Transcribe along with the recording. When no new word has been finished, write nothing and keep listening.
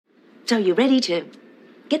So you're ready to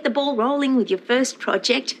get the ball rolling with your first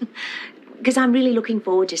project? Because I'm really looking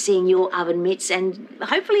forward to seeing your oven mitts, and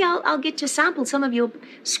hopefully I'll get to sample some of your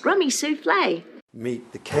scrummy souffle.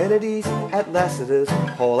 Meet the Kennedys at Lassiter's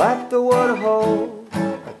Hall at the Waterhole.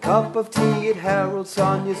 A cup of tea at Harold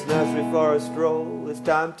Sonia's nursery for a stroll. It's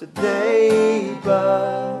time to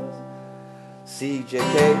neighbours. CJ,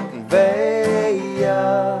 Kate and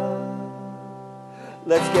Vaya.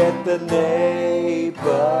 Let's get the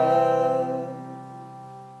neighbours.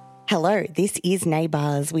 Hello, this is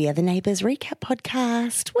Neighbours. We are the Neighbours Recap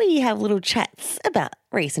Podcast. We have little chats about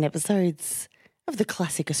recent episodes of the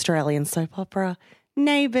classic Australian soap opera,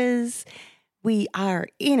 Neighbours. We are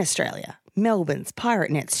in Australia, Melbourne's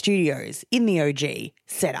Pirate Net Studios, in the OG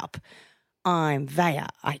setup. I'm Vaya.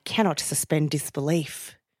 I cannot suspend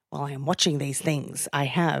disbelief while I am watching these things. I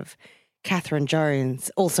have Catherine Jones,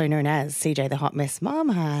 also known as CJ the Hot Mess Mom.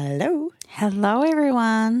 Hello. Hello,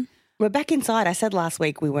 everyone. We're back inside. I said last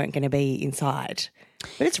week we weren't going to be inside,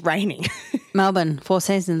 but it's raining. Melbourne, 4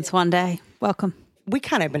 seasons, one day. Welcome. We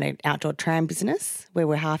can't open an outdoor tram business where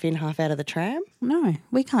we're half in, half out of the tram. No,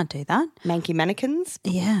 we can't do that. Manky mannequins.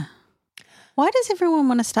 Yeah. Why does everyone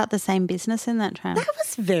want to start the same business in that tram? That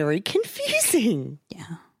was very confusing. Yeah.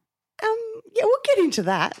 Yeah, we'll get into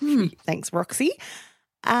that. Thanks, Roxy.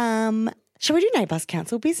 Shall we do Neighbours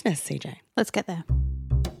Council business, CJ? Let's get there.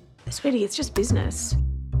 Sweetie, it's just business.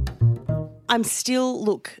 I'm still,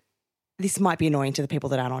 look, this might be annoying to the people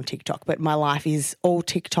that aren't on TikTok, but my life is all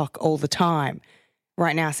TikTok all the time.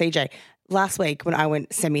 Right now, CJ, last week when I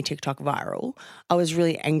went semi-TikTok viral, I was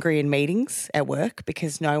really angry in meetings at work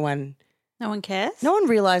because no one cares? No one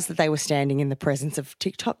realised that they were standing in the presence of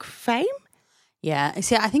TikTok fame. Yeah.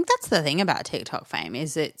 See, I think that's the thing about TikTok fame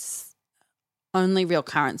is it's only real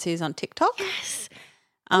currencies on TikTok. Yes.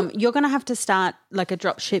 You're going to have to start like a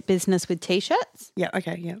drop ship business with T-shirts. Yeah,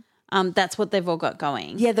 okay, yeah. That's what they've all got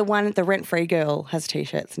going. Yeah, the rent-free girl has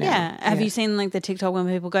T-shirts now. Yeah. Have you seen like the TikTok when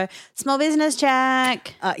people go, small business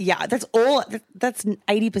check? Yeah, that's all. That's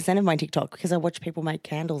 80% of my TikTok because I watch people make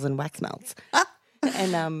candles and wax melts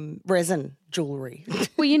and resin jewellery.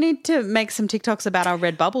 Well, you need to make some TikToks about our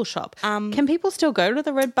Redbubble shop. Can people still go to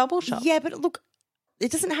the Redbubble shop? Yeah, but look,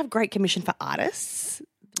 it doesn't have great commission for artists,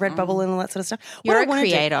 Redbubble and all that sort of stuff. You're a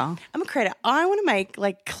creator. I'm a creator. I want to make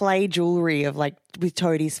like clay jewellery of like with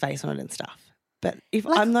Toadie's face on it and stuff. But if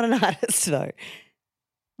I'm not an artist though.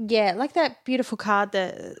 Yeah, like that beautiful card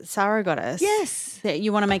that Sarah got us. Yes. That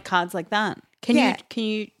you want to make cards like that. Kate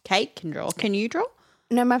can draw. Can you draw?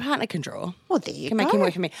 No, my partner can draw. Well, there you can go. Make him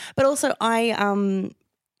work for me. But also I'm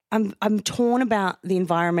torn about the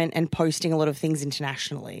environment and posting a lot of things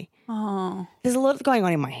internationally. Oh. There's a lot going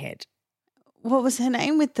on in my head. What was her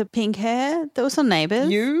name with the pink hair? That was on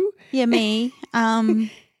Neighbours. You? Yeah, me.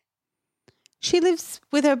 She lives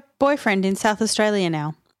with her boyfriend in South Australia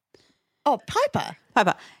now. Oh, Piper.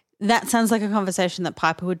 Piper. That sounds like a conversation that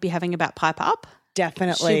Piper would be having about Piper Up.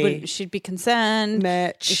 Definitely. She'd be concerned.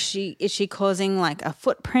 Merch. Is she causing like a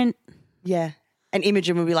footprint? Yeah. And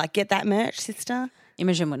Imogen would be like, get that merch, sister.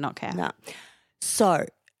 Imogen would not care. No. So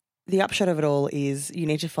the upshot of it all is you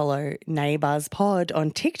need to follow Neighbours Pod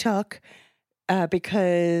on TikTok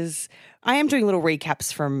because I am doing little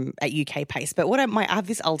recaps from at UK pace. But I have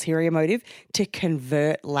this ulterior motive to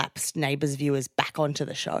convert lapsed Neighbours viewers back onto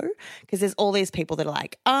the show because there's all these people that are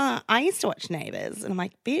like, I used to watch Neighbours. And I'm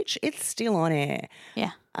like, bitch, it's still on air.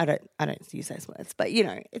 Yeah. I don't use those words. But, you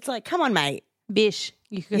know, it's like, come on, mate. Bish.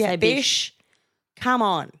 You could say bish. Come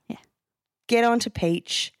on. Yeah. Get on to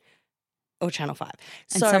Peach or Channel 5.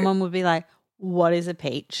 And someone would be like, what is a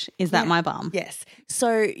peach? Is that my bum? Yes.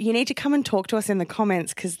 So you need to come and talk to us in the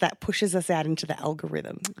comments because that pushes us out into the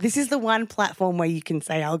algorithm. This is the one platform where you can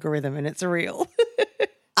say algorithm and it's real.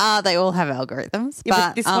 They all have algorithms.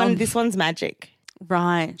 Yeah, but this one's magic.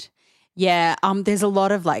 Right. Yeah. There's a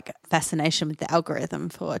lot of like fascination with the algorithm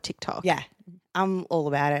for TikTok. Yeah. I'm all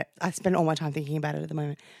about it. I spend all my time thinking about it at the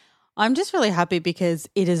moment. I'm just really happy because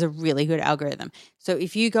it is a really good algorithm. So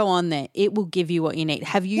if you go on there, it will give you what you need.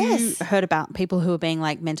 Have you heard about people who are being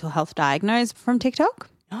like mental health diagnosed from TikTok?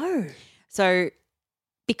 No. So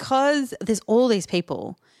because there's all these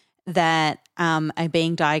people that are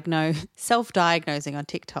being self-diagnosing on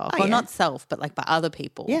TikTok. Well, not self, but like by other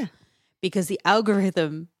people. Yeah. Because the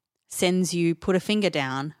algorithm sends you put a finger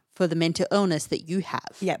down for the mental illness that you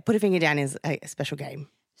have. Yeah, put a finger down is a special game.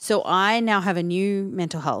 So I now have a new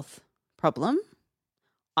mental health problem.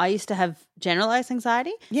 I used to have generalized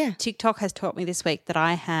anxiety. Yeah. TikTok has taught me this week that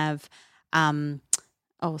I have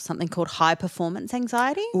something called high performance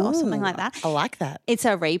anxiety or something like that. I like that. It's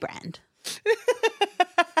a rebrand.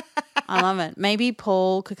 I love it. Maybe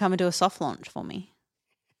Paul could come and do a soft launch for me.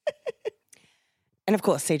 And, of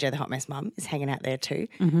course, CJ the Hot Mess Mum is hanging out there too.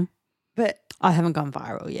 Mm-hmm. But I haven't gone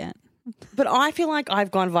viral yet. But I feel like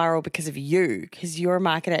I've gone viral because of you, because you're a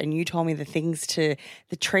marketer and you told me the things to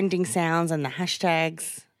the trending sounds and the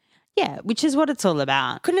hashtags. Yeah, which is what it's all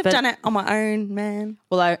about. Couldn't have done it on my own, man.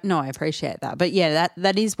 Well, I appreciate that. But yeah,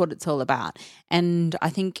 that is what it's all about. And I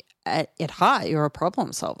think at heart, you're a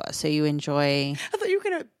problem solver. So you enjoy. I thought you were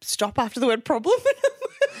going to stop after the word problem.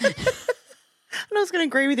 And I was going to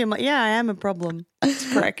agree with you. I'm like, yeah, I am a problem.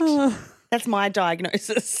 That's correct. That's my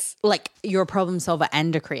diagnosis. Like, you're a problem solver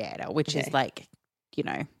and a creator, which is like,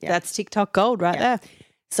 that's TikTok gold right there.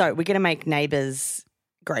 So we're going to make Neighbours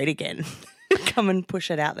great again. Come and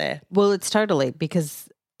push it out there. Well, it's totally, because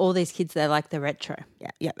all these kids, they like the retro.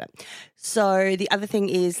 Yeah. So the other thing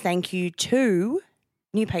is thank you to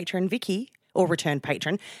new patron Vicky, or return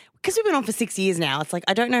patron, because we've been on for 6 years now. It's like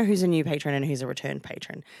I don't know who's a new patron and who's a return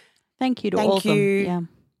patron. Thank you to all of them. Yeah.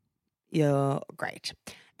 You're great.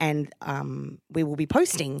 And we will be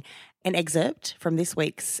posting an excerpt from this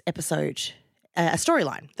week's episode, a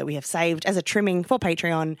storyline that we have saved as a trimming for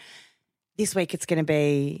Patreon. This week it's going to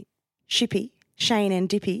be Shippy, Shane and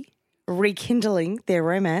Dippy rekindling their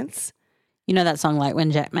romance. You know that song, like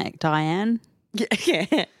When Jack Met Diane?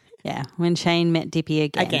 Yeah. Yeah, when Shane met Dippy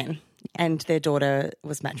again. And their daughter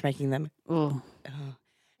was matchmaking them. Oh,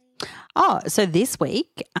 so this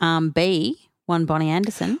week, B, one Bonnie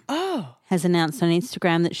Anderson, has announced on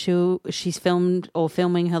Instagram that she's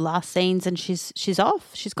filming her last scenes, and she's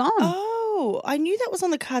off. She's gone. Oh, I knew that was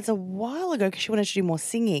on the cards a while ago because she wanted to do more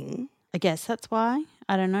singing. I guess that's why.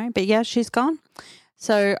 I don't know. But yeah, she's gone.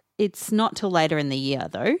 So it's not till later in the year,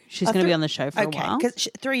 though. She's going to be on the show for a while. Okay, because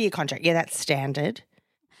 3-year contract. Yeah, that's standard.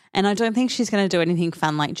 And I don't think she's going to do anything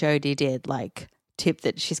fun like Jodie did, like tip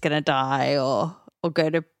that she's going to die or go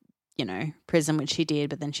to, prison, which she did,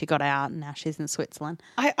 but then she got out and now she's in Switzerland.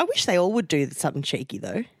 I wish they all would do something cheeky,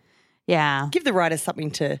 though. Yeah. Give the writers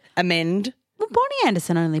something to amend. Well, Bonnie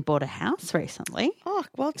Anderson only bought a house recently. Oh,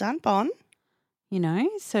 well done, Bon.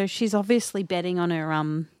 So she's obviously betting on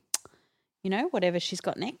her, whatever she's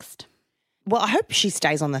got next. Well, I hope she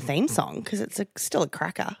stays on the theme song because it's still a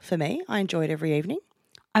cracker for me. I enjoy it every evening.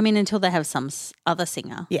 I mean, until they have some other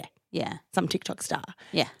singer. Yeah. Yeah. Some TikTok star.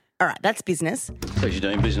 Yeah. All right, that's business. Pleasure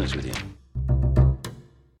doing business with you.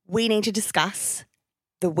 We need to discuss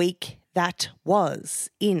the week that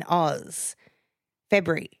was in Oz,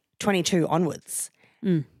 February 22 onwards.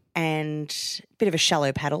 And a bit of a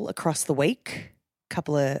shallow paddle across the week, a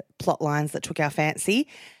couple of plot lines that took our fancy.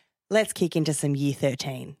 Let's kick into some Year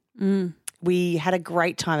 13. We had a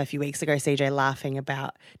great time a few weeks ago, CJ, laughing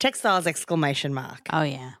about textiles ! Oh,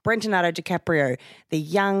 yeah. Brentonado DiCaprio, the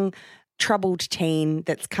young, troubled teen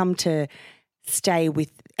that's come to stay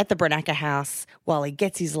at the Branaka house while he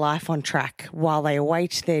gets his life on track while they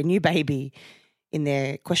await their new baby in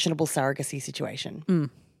their questionable surrogacy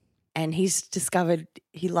situation. And he's discovered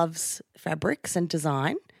he loves fabrics and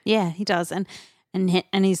design. Yeah, he does. And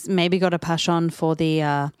he's maybe got a passion for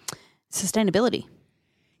the sustainability.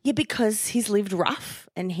 Yeah, because he's lived rough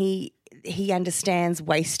and he understands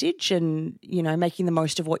wastage and, making the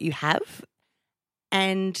most of what you have.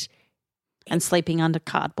 And sleeping under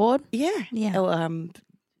cardboard. Yeah.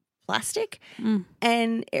 Plastic.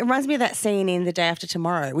 And it reminds me of that scene in The Day After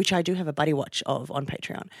Tomorrow, which I do have a buddy watch of on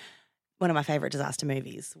Patreon. One of my favourite disaster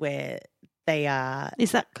movies where they are...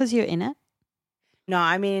 Is that because you're in it? No,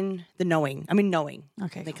 I'm in The Knowing. Knowing.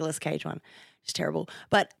 Okay. Nicolas Cage one. It's terrible.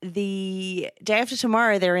 But The Day After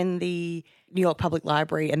Tomorrow, they're in the New York Public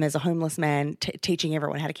Library and there's a homeless man teaching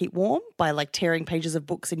everyone how to keep warm by tearing pages of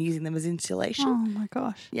books and using them as insulation. Oh, my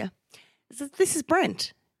gosh. Yeah. This is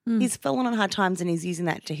Brent. He's fallen on hard times and he's using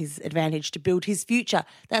that to his advantage to build his future.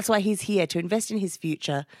 That's why he's here, to invest in his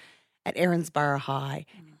future at Erinsborough High.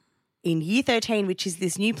 In Year 13, which is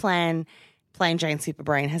this new plan Plain Jane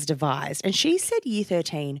Superbrain has devised. And she said Year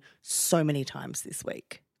 13 so many times this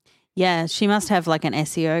week. Yeah, she must have an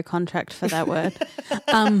SEO contract for that word.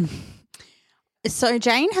 So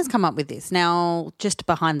Jane has come up with this. Now, just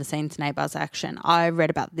behind the scenes Neighbours action, I read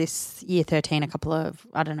about this Year 13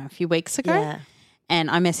 a few weeks ago. Yeah. And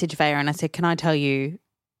I messaged Vaya and I said, can I tell you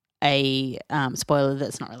a spoiler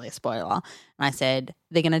that's not really a spoiler? And I said,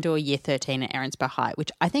 they're going to do a Year 13 at Erinsborough High, which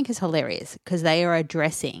I think is hilarious because they are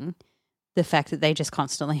addressing the fact that they just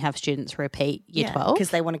constantly have students repeat Year 12. Because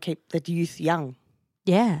they want to keep the youth young.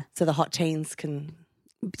 Yeah. So the hot teens can...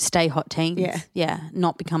 stay hot teens. Yeah. Yeah,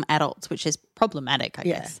 not become adults, which is problematic, I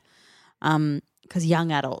guess. Because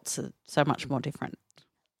young adults are so much more different.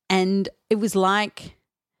 And it was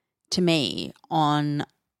to me, on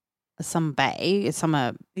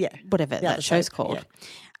whatever that show's called,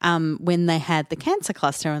 when they had the cancer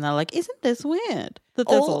cluster, and they're like, "Isn't this weird that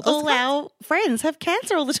there's all this cancer?" our friends have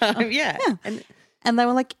cancer all the time. Yeah. And they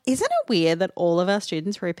were like, "Isn't it weird that all of our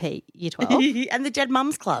students repeat year 12?" And the Dead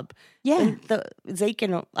Mums Club. Yeah. And the Zeke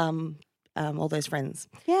and all those friends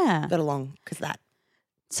Yeah. got along because of that.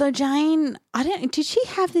 So Jane, did she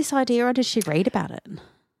have this idea or did she read about it?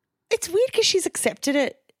 It's weird because she's accepted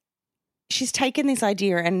it. She's taken this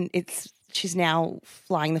idea and she's now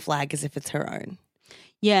flying the flag as if it's her own.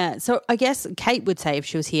 Yeah. So I guess Kate would say if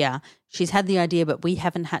she was here, she's had the idea, but we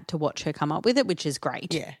haven't had to watch her come up with it, which is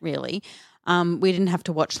great. Yeah. Really. We didn't have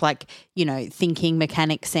to watch thinking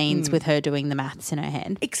mechanic scenes with her doing the maths in her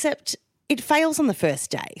head. Except it fails on the first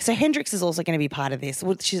day. So Hendrix is also going to be part of this.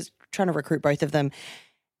 Well, she's trying to recruit both of them.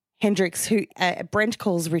 Hendrix, who Brent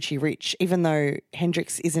calls Richie Rich, even though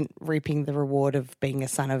Hendrix isn't reaping the reward of being a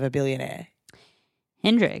son of a billionaire.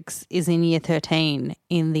 Hendrix is in year 13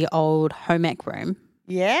 in the old home ec room.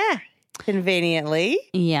 Yeah, conveniently.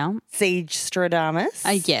 Yeah. Siege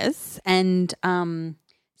Stradamus. Yes. And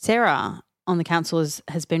Sarah on the council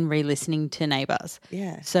has been re-listening to Neighbours.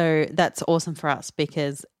 Yeah. So that's awesome for us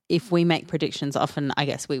because if we make predictions, often I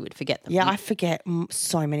guess we would forget them. Yeah, I forget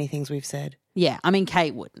so many things we've said. Yeah, I mean,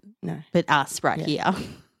 Kate wouldn't. No. But us here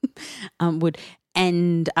would.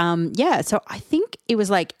 And, so I think it was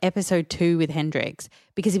like episode 2 with Hendrix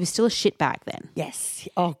because he was still a shitbag then. Yes.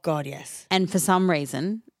 Oh, God, yes. And for some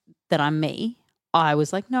reason that I'm me, I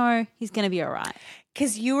was like, no, he's going to be all right.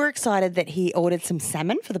 Because you were excited that he ordered some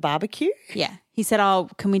salmon for the barbecue. Yeah. He said,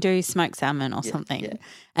 can we do smoked salmon or something? Yeah.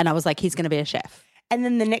 And I was like, he's going to be a chef. And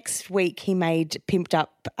then the next week he made pimped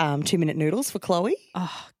up 2-minute noodles for Chloe.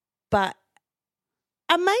 Oh, But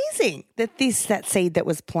amazing that that seed that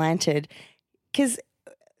was planted, because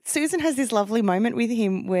Susan has this lovely moment with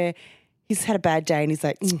him where he's had a bad day and he's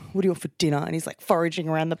like, what do you want for dinner? And he's like foraging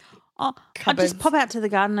around the I'll cupboards. just pop out to the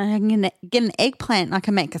garden and I can get an eggplant and I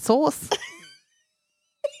can make a sauce.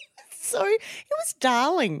 So it was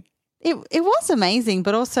darling. It was amazing,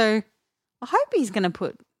 but also I hope he's going to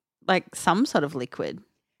put like some sort of liquid.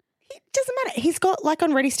 It doesn't matter. He's got like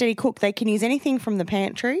on Ready Steady Cook, they can use anything from the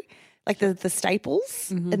pantry, like the staples,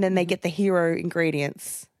 and then they get the hero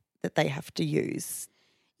ingredients that they have to use.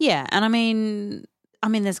 Yeah, and I mean,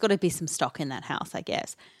 there's got to be some stock in that house, I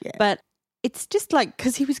guess. Yeah. But it's just like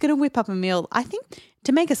because he was going to whip up a meal. I think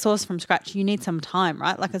to make a sauce from scratch, you need some time,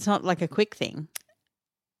 right? Like it's not like a quick thing.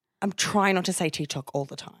 I'm trying not to say TikTok all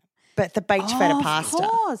the time, but the baked feta pasta. Of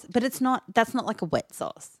course, but it's not. That's not like a wet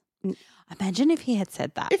sauce. Imagine if he had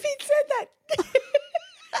said that. If he'd said that.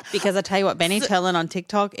 Because I tell you what, Benny Turlin on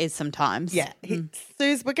TikTok is sometimes. Yeah.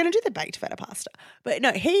 Suze, we're going to do the baked feta pasta. But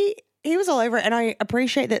no, he was all over it. And I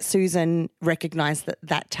appreciate that Susan recognised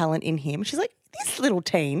that talent in him. She's like, this little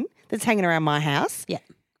teen that's hanging around my house. Yeah.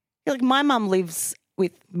 Like my mum lives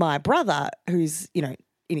with my brother who's, in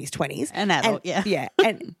his 20s. An adult, and, yeah.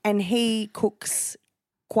 Yeah. And he cooks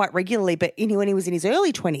quite regularly. But when he was in his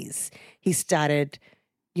early 20s, he started,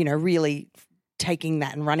 really taking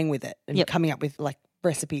that and running with it and coming up with like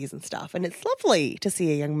recipes and stuff. And it's lovely to see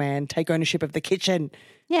a young man take ownership of the kitchen.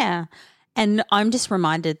 Yeah. And I'm just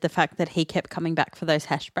reminded the fact that he kept coming back for those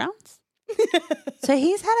hash browns. So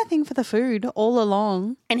he's had a thing for the food all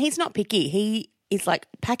along. And he's not picky. He is like,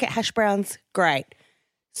 packet hash browns, great.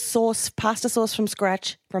 Pasta sauce from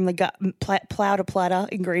scratch, from the plow to platter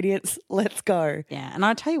ingredients, let's go. Yeah. And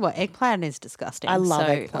I tell you what, eggplant is disgusting. I love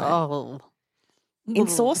eggplant. Oh. In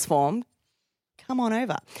sauce form, come on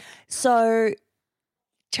over. So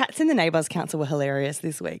chats in the Neighbours Council were hilarious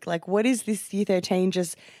this week. Like, what is this year 13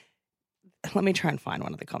 just – let me try and find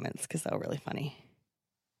one of the comments because they were really funny.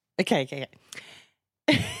 Okay.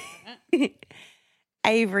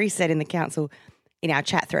 Avery said in the council, in our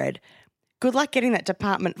chat thread, good luck getting that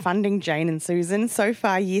department funding, Jane and Susan. So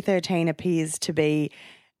far, year 13 appears to be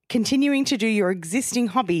continuing to do your existing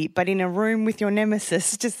hobby, but in a room with your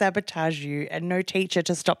nemesis to sabotage you and no teacher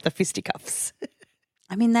to stop the fisticuffs.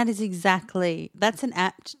 I mean, that's an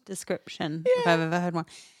apt description if I've ever heard one.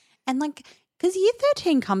 And like, because year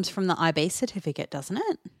 13 comes from the IB certificate, doesn't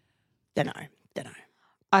it? Don't know.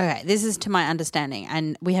 Okay, this is to my understanding,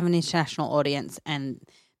 and we have an international audience, and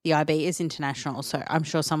the IB is international, so I'm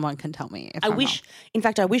sure someone can tell me if I'm wrong. In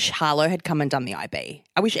fact, I wish Harlow had come and done the IB.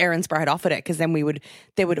 I wish Erinsborough had offered it because then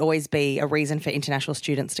there would always be a reason for international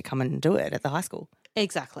students to come and do it at the high school.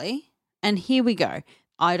 Exactly. And here we go.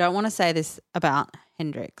 I don't want to say this about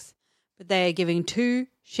Hendrix, but they are giving 2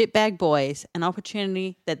 shitbag boys an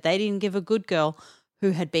opportunity that they didn't give a good girl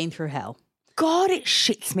who had been through hell. God, it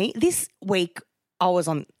shits me. This week I was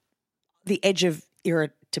on the edge of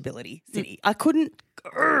irritability city. I couldn't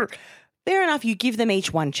 – fair enough, you give them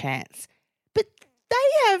each one chance. But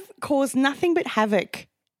They have caused nothing but havoc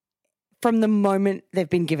from the moment they've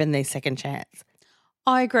been given their second chance.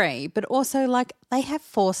 I agree, but also like they have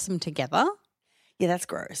forced them together. Yeah, that's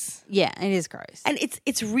gross. Yeah, it is gross. And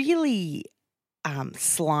it's really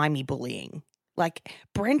slimy bullying. Like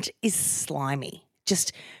Brent is slimy.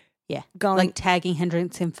 Just yeah, going like tagging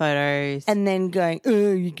Hendrix in photos. and then going,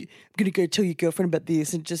 oh, I'm going to go tell your girlfriend about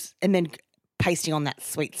this and then pasting on that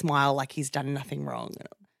sweet smile like he's done nothing wrong.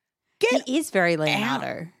 He is very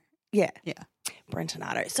Leonardo. Yeah. Yeah.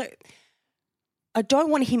 Brentonado. So I don't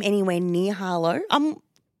want him anywhere near Harlow.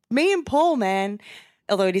 Me and Paul, man,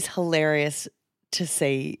 although it is hilarious to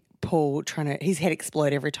see Paul his head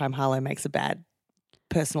explode every time Harlow makes a bad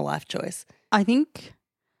personal life choice. I think,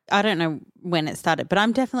 I don't know when it started, but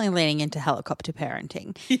I'm definitely leaning into helicopter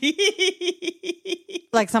parenting.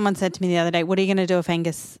 Like someone said to me the other day, what are you going to do if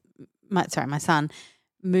Angus, my son,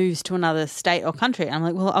 moves to another state or country? And I'm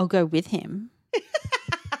like, well, I'll go with him.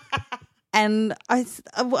 And I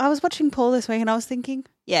was watching Paul this week and I was thinking,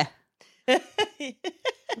 yeah,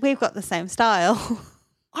 we've got the same style.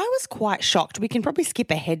 I was quite shocked. We can probably skip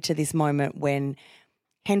ahead to this moment when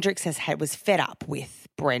Hendrix was fed up with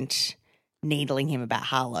Brent needling him about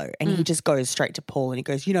Harlow, and he just goes straight to Paul and he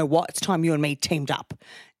goes, you know what, it's time you and me teamed up,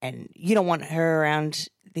 and you don't want her around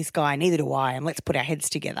this guy, neither do I, and let's put our heads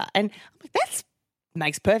together. And I'm like, that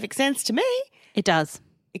makes perfect sense to me. It does.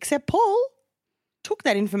 Except Paul took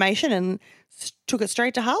that information and took it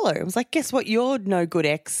straight to Harlow. It was like, guess what your no good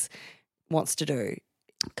ex wants to do?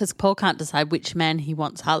 Because Paul can't decide which man he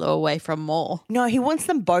wants Harlow away from more. No, he wants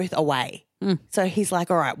them both away. So he's like,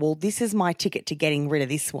 all right, well, this is my ticket to getting rid of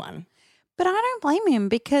this one. But I don't blame him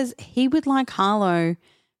because he would like Harlow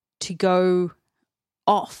to go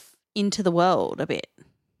off into the world a bit.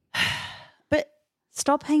 But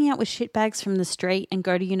stop hanging out with shitbags from the street and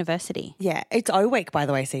go to university. yeah, it's O Week, by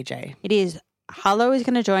the way, CJ. It is. Harlow is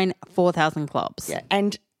going to join 4,000 clubs. Yeah,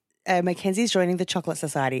 and Mackenzie's joining the Chocolate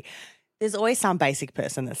Society. There's always some basic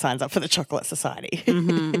person that signs up for the Chocolate Society.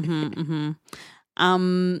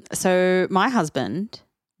 So my husband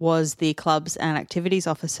was the clubs and activities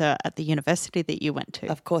officer at the university that you went to.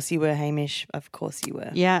 Of course you were, Hamish. Of course you were.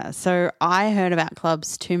 Yeah, so I heard about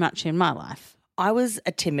clubs too much in my life. I was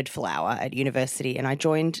a timid flower at university and I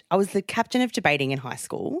was the captain of debating in high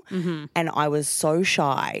school, and I was so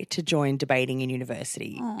shy to join debating in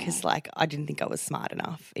university because I didn't think I was smart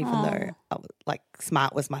enough, even though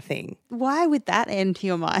smart was my thing. Why would that enter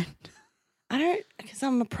your mind? I don't, because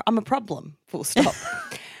I'm a problem, full stop.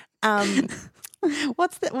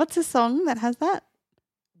 What's the song that has that?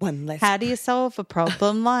 One less. How do you solve a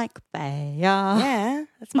problem like they are? Yeah,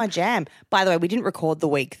 that's my jam. By the way, we didn't record the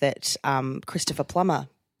week that Christopher Plummer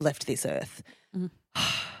left this earth.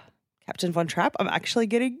 Captain Von Trapp, I'm actually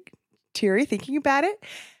getting teary thinking about it.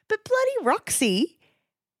 But bloody Roxy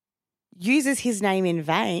uses his name in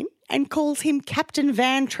vain and calls him Captain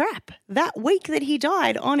Van Trapp that week that he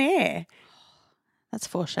died on air. That's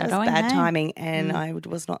That foreshadowing. was bad hey? timing, and I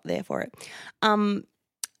was not there for it.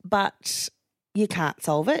 But you can't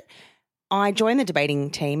solve it. I joined the debating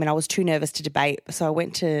team and I was too nervous to debate, so I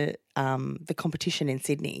went to the competition in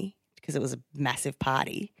Sydney because it was a massive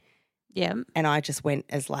party, Yeah. and I just went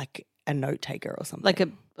as like a note taker or something. Like a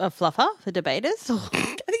fluffer for debaters? I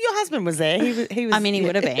think your husband was there. He was. I mean, he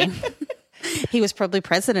would have been. He was probably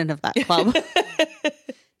president of that club.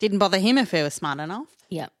 Didn't bother him if he was smart enough.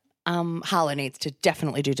 Yeah. Harlow needs to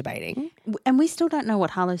definitely do debating. And we still don't know what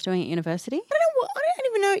Harlow's doing at university. I don't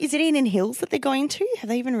even know. Is it Ian Hills that they're going to? Have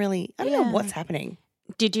they even really? I don't know what's happening.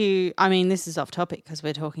 Did you, I mean, this is off topic because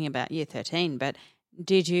we're talking about year 13, but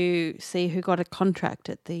did you see who got a contract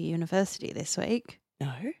at the university this week?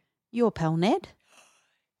 No. Your pal Ned.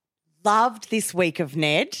 Loved this week of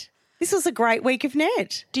Ned. This was a great week of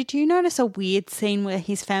Ned. Did you notice a weird scene where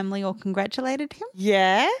his family all congratulated him?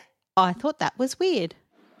 Yeah. I thought that was weird.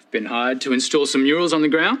 Been hired to install some murals on the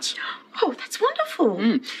grounds. Oh, that's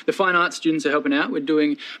wonderful. The fine arts students are helping out. We're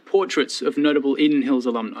doing portraits of notable Eden Hills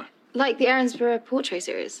alumni. Like the Erinsborough portrait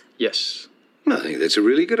series. Yes. I think that's a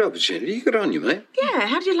really good opportunity. Good on you, mate. Yeah,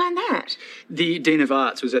 how did you learn that? The Dean of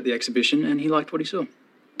Arts was at the exhibition and he liked what he saw.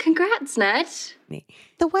 Congrats, Ned.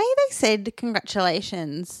 The way they said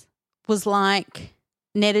congratulations was like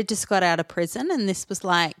Ned had just got out of prison and this was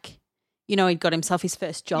like, you know, he'd got himself his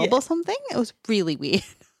first job or something. It was really weird.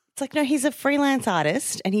 It's like, no, he's a freelance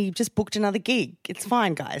artist and he just booked another gig. It's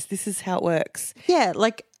fine, guys. This is how it works. Yeah,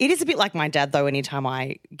 like It is a bit like my dad, though, anytime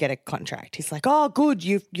I get a contract. He's like, oh, good,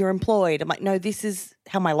 you're employed. I'm like, no, this is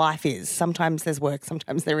how my life is. Sometimes there's work,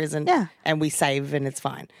 sometimes there isn't. Yeah. And we save and it's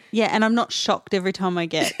fine. yeah, and I'm not shocked every time I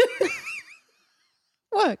get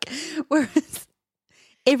work. Whereas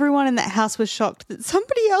everyone in that house was shocked that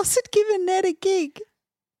somebody else had given Ned a gig.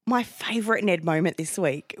 My favourite Ned moment this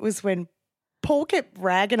week was when Paul kept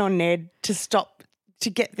ragging on Ned to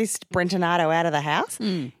get this Brentonado out of the house.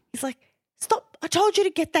 He's like, stop, I told you to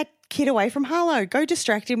get that kid away from Harlow. Go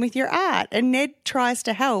distract him with your art. And Ned tries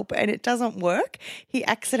to help and it doesn't work. He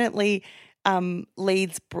accidentally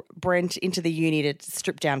leads Brent into the uni to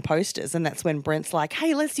strip down posters, and that's when Brent's like,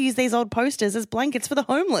 hey, let's use these old posters as blankets for the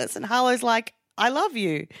homeless. And Harlow's like, I love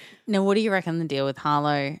you. Now, what do you reckon the deal with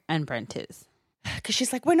Harlow and Brent is? Because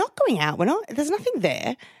she's like, we're not going out. There's nothing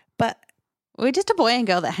there. But we're just a boy and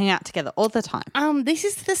girl that hang out together all the time. This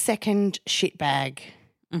is the second shitbag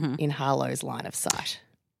in Harlow's line of sight.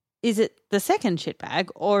 Is it the second shitbag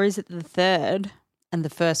or is it the third? And the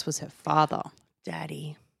first was her father.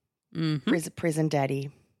 Daddy. Prison daddy.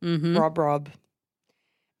 Rob.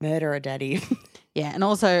 Murderer daddy. Yeah, and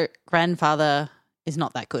also grandfather is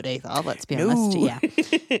not that good either, let's be honest. Yeah.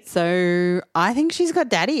 So I think she's got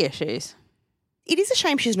daddy issues. It is a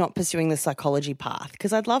shame she's not pursuing the psychology path,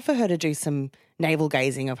 because I'd love for her to do some navel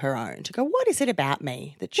gazing of her own, to go, what is it about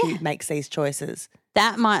me that she makes these choices?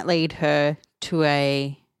 That might lead her to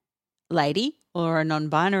a lady or a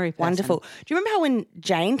non-binary person. Wonderful. Do you remember how when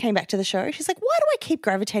Jane came back to the show, she's like, why do I keep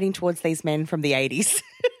gravitating towards these men from the 80s?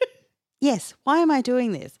 Yes. Why am I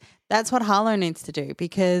doing this? That's what Harlow needs to do,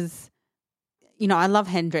 because, you know, I love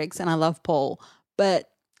Hendrix and I love Paul, but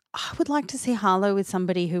I would like to see Harlow with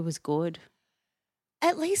somebody who was good.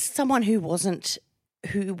 At least someone who wasn't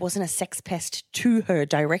a sex pest to her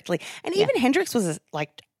directly. And even Hendrix was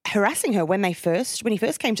like harassing her when he first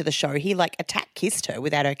came to the show. He like kissed her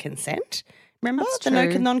without her consent. Remember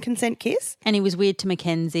the non-consent kiss? And he was weird to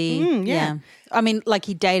Mackenzie. Yeah. I mean, like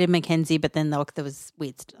he dated Mackenzie, but then there was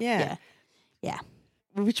weird stuff. Yeah.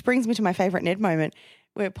 Which brings me to my favourite Ned moment,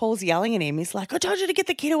 where Paul's yelling at him. He's like, I told you to get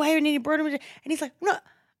the kid away, and he brought him. And he's like,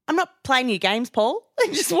 I'm not playing your games, Paul.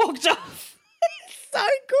 And just walked off. So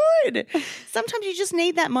good. Sometimes you just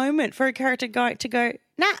need that moment for a character to go,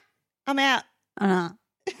 nah, I'm out.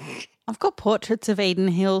 I've got portraits of Eden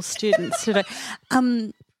Hill students today.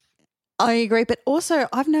 I agree, but also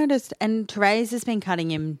I've noticed, and Therese has been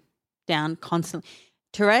cutting him down constantly.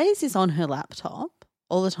 Therese is on her laptop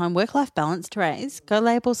all the time. Work-life balance, Therese. Go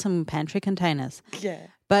label some pantry containers. Yeah.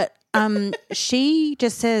 But she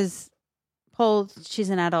just says, Paul, she's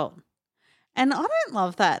an adult. And I don't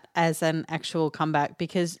love that as an actual comeback,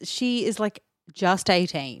 because she is like just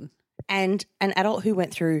 18. And an adult who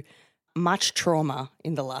went through much trauma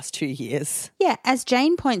in the last 2 years. Yeah, as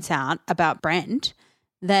Jane points out about Brent,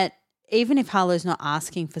 that even if Harlow's not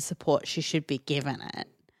asking for support, she should be given it.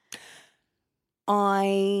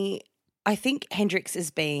 I think Hendrix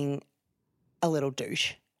is being a little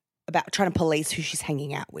douche about trying to police who she's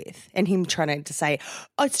hanging out with, and him trying to say,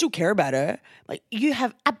 I still care about her. Like, you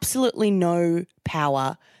have absolutely no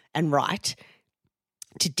power and right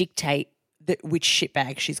to dictate which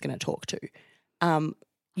shitbag she's going to talk to.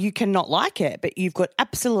 You cannot like it, but you've got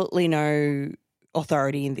absolutely no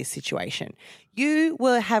authority in this situation. You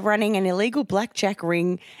were running an illegal blackjack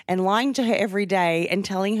ring and lying to her every day and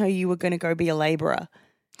telling her you were going to go be a labourer.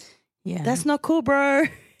 Yeah. That's not cool, bro.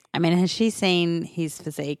 I mean, has she seen his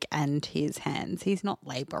physique and his hands? He's not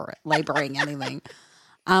labouring anything.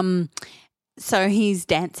 So he's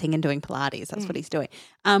dancing and doing Pilates. That's what he's doing.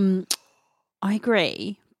 I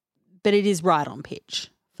agree, but it is right on pitch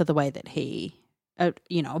for the way that he, a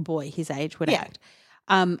boy his age would act.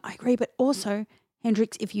 I agree, but also,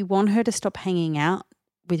 Hendrix, if you want her to stop hanging out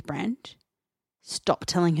with Brent, stop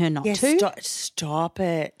telling her not to. Stop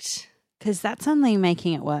it. Because that's only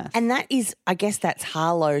making it worse. And that is, I guess that's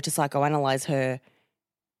Harlow to psychoanalyze her.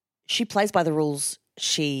 She plays by the rules.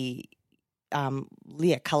 She,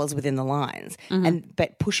 colours within the lines.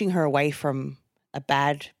 But pushing her away from a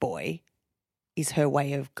bad boy is her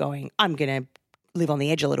way of going, I'm going to live on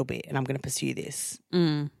the edge a little bit and I'm going to pursue this.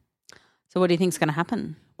 So what do you think's going to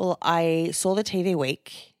happen? Well, I saw the TV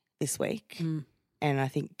Week this week and I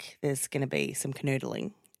think there's going to be some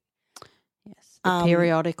canoodling. Yes, the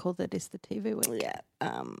periodical that is the TV Week. Yeah.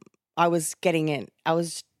 I was getting it. I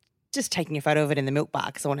was just taking a photo of it in the milk bar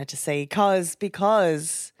because I wanted to see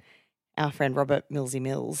because our friend Robert Millsy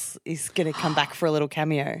Mills is going to come back for a little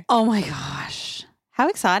cameo. Oh my gosh. How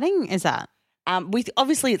exciting is that?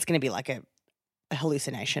 Obviously it's going to be like a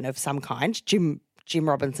hallucination of some kind, Jim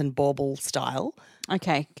Robinson bauble style.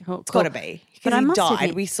 Okay, cool. It's got to be. Because he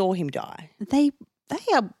died. We saw him die. They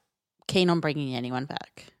are keen on bringing anyone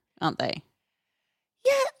back, aren't they?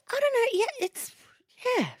 Yeah, I don't know.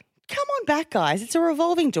 Yeah, come on back, guys. It's a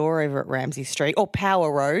revolving door over at Ramsay Street, or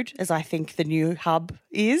Power Road, as I think the new hub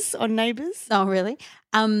is on Neighbours. Oh, really?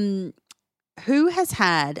 who has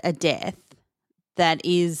had a death that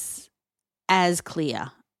is as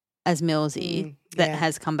clear as Millsy that yeah.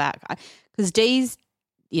 has come back? Because Dee's,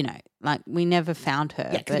 you know, like we never found her.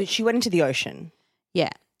 Yeah, 'cause but she went into the ocean. yeah,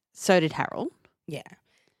 so did Harold. Yeah.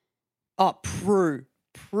 Oh, Prue.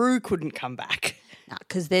 Prue couldn't come back.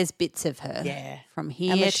 Because there's bits of her Yeah. from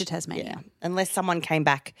here Unless- to Tasmania. yeah. Unless someone came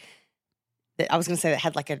back that I was going to say that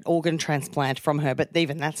had like an organ transplant from her, but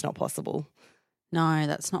even that's not possible. No,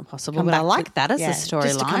 that's not possible. Come But I back like to- that as yeah, a storyline.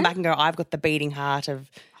 Just to come back and go, I've got the beating heart of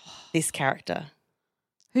this character.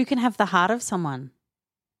 Who can have the heart of someone?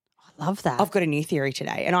 I love that. I've got a new theory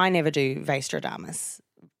today, and I never do Vastradamus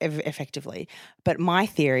effectively. But my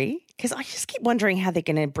theory, because I just keep wondering how they're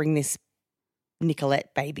going to bring this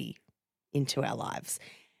Nicolette baby into our lives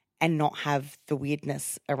and not have the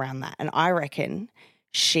weirdness around that. And I reckon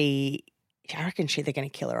they're going to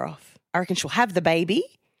kill her off. I reckon she'll have the baby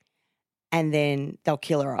and then they'll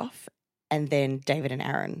kill her off. And then David and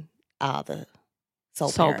Aaron are the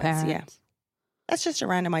sole parents. Yeah. That's just a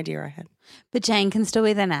random idea I had. But Jane can still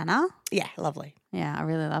be the nana. Yeah, lovely. Yeah, I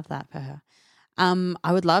really love that for her.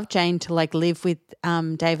 I would love Jane to like live with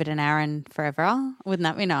David and Aaron forever. Wouldn't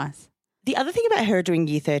that be nice? The other thing about her doing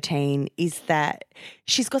year 13 is that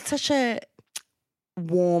she's got such a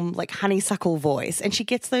warm, like honeysuckle voice, and she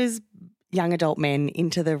gets those young adult men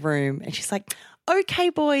into the room and she's like,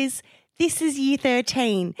 okay, boys, this is year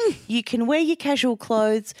 13. You can wear your casual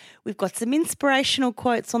clothes. We've got some inspirational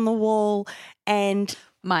quotes on the wall and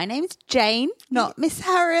My name's Jane, not Miss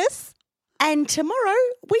Harris. tomorrow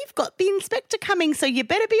we've got the inspector coming, so you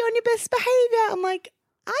better be on your best behaviour. I'm like,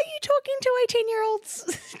 are you talking to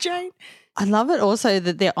 18-year-olds, Jane? I love it also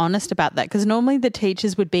that they're honest about that because normally the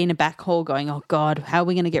teachers would be in a back hall going, oh, God, how are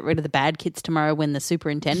we going to get rid of the bad kids tomorrow when the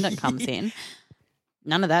superintendent comes in?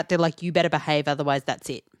 None of that. They're like, you better behave, otherwise that's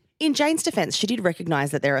it. In Jane's defence, she did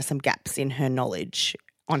recognise that there are some gaps in her knowledge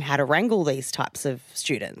on how to wrangle these types of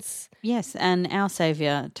students. Yes, and our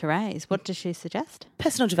saviour, Therese, what does she suggest?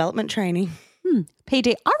 Personal development training.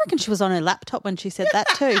 PD. I reckon she was on her laptop when she said that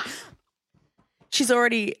too. She's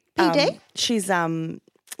already PD? She's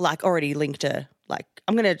like already linked her. Like,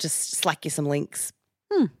 I'm going to just slack you some links.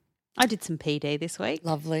 I did some PD this week.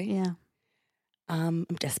 Lovely. Yeah. I'm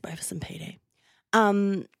desperate for some PD.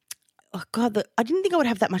 Oh God, I didn't think I would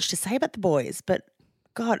have that much to say about the boys, but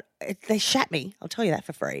God, they shat me. I'll tell you that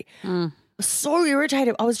for free. I was so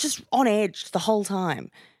irritated. I was just on edge the whole time.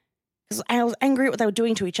 I was angry at what they were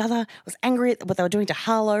doing to each other. I was angry at what they were doing to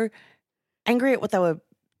Harlow. Angry at what they were,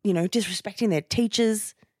 disrespecting their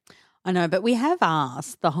teachers. I know, but we have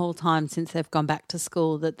asked the whole time since they've gone back to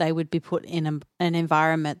school that they would be put in an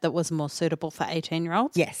environment that was more suitable for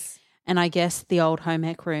 18-year-olds. Yes. And I guess the old home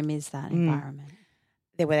ec room is that environment.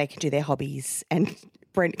 There where they can do their hobbies and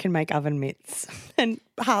Brent can make oven mitts and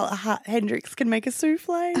Hendrix can make a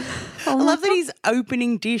souffle. I love that his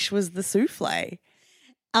opening dish was the souffle.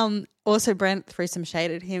 Also, Brent threw some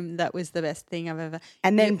shade at him. That was the best thing I've ever.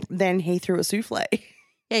 And then he threw a souffle.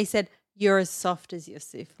 Yeah, he said, "You're as soft as your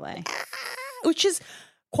souffle." Which is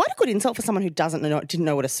quite a good insult for someone who didn't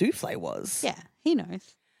know what a souffle was. Yeah, he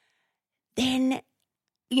knows. Then,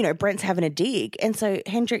 Brent's having a dig. And so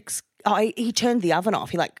Hendrix, he turned the oven off.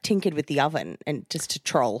 He tinkered with the oven and just to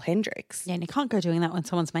troll Hendrix. Yeah, and you can't go doing that when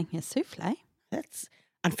someone's making a souffle. That's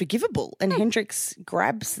unforgivable. And Hendrix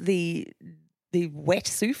grabs the wet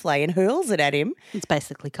souffle and hurls it at him. It's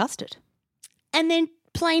basically custard. And then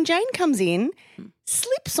Plain Jane comes in,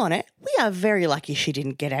 slips on it. We are very lucky she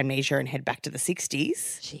didn't get amnesia and head back to the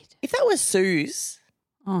 60s. Shit. If that was Sue's,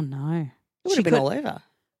 Oh, no. it would have been all over.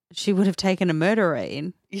 She would have taken a murderer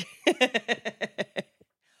in.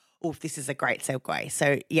 Oh, this is a great segue.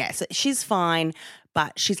 So, so she's fine,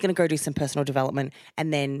 but she's going to go do some personal development,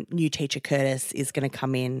 and then new teacher Curtis is going to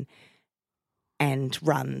come in and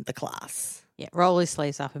run the class. Yeah, roll his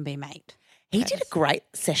sleeves up and be mate. He did a great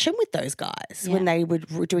session with those guys Yeah. when they were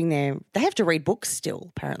doing they have to read books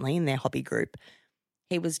still, apparently, in their hobby group.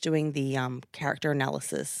 He was doing the character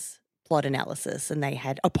analysis, plot analysis, and they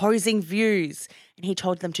had opposing views, and he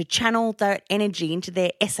told them to channel that energy into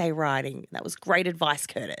their essay writing. That was great advice,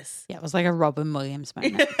 Curtis. Yeah, it was like a Robin Williams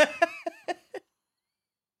moment.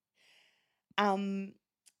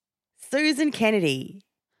 Susan Kennedy,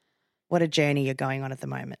 what a journey you're going on at the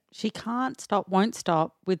moment. She won't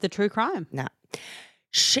stop with the true crime. No.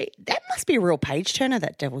 That must be a real page turner,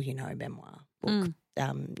 that Devil You Know memoir book,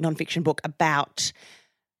 nonfiction book about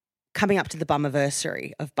coming up to the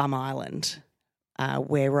bummiversary of Bum Island,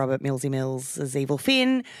 where Robert Millsy Mills as Evil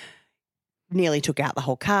Finn nearly took out the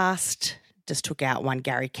whole cast, just took out one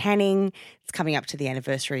Gary Canning. It's coming up to the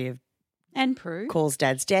anniversary of And Prue. Caused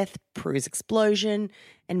Dad's death, Prue's explosion,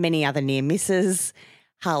 and many other near misses.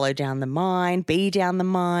 Harlow down the mine, Bee down the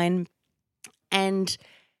mine. And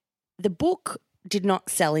the book did not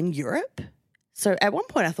sell in Europe. So at one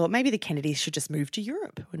point I thought maybe the Kennedys should just move to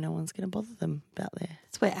Europe where no one's going to bother them about there.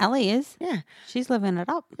 That's where Ali is. Yeah. She's living it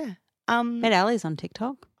up. Yeah. Bet Ali's on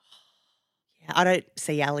TikTok. Yeah, I don't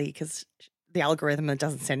see Ellie because the algorithm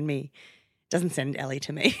doesn't send Ellie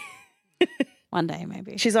to me. One day,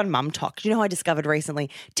 maybe. She's on Mum Talk. Do you know who I discovered recently?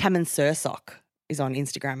 Tammin Sursok is on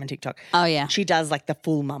Instagram and TikTok. Oh, yeah. She does like the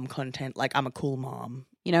full mum content, like I'm a cool mom.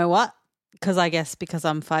 You know what? Because I guess because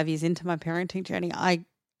I'm 5 years into my parenting journey,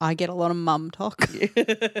 I get a lot of mum talk.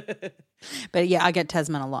 But yeah, I get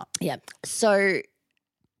Tasman a lot. Yeah. So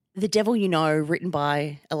The Devil You Know, written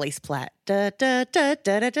by Elise Platt. Da, da, da,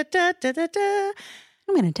 da, da, da, da, da, da, da.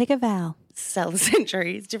 I'm going to take a vow. Sell the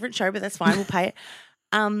Century. It's a different show, but that's fine. We'll pay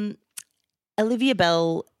it. Olivia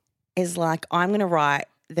Bell is like, I'm going to write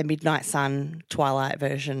the Midnight Sun Twilight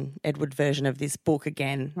version, Edward version of this book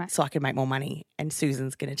again so I can make more money. And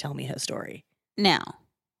Susan's going to tell me her story. Now,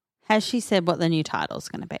 has she said what the new title's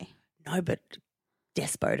going to be? No, but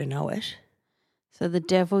despo to know it. So The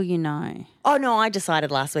Devil You Know. Oh, no, I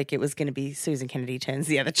decided last week it was going to be Susan Kennedy Turns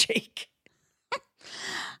the Other Cheek.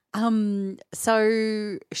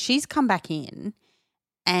 So she's come back in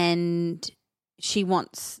and she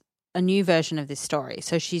wants a new version of this story.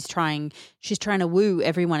 So she's trying to woo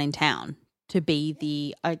everyone in town to be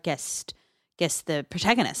the, I guess the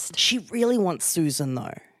protagonist. She really wants Susan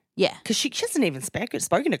though. Yeah. Because she hasn't even spoken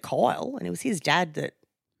to Kyle, and it was his dad that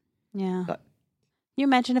Yeah. got You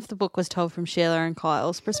imagine if the book was told from Sheila and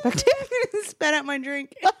Kyle's perspective? spat out my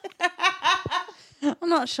drink. I'm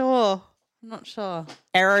not sure.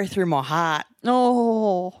 Arrow through my heart.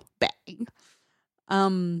 Oh, bang.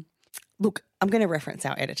 Look, I'm going to reference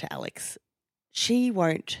our editor, Alex. She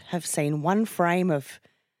won't have seen one frame of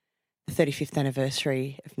the 35th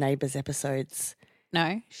anniversary of Neighbours episodes.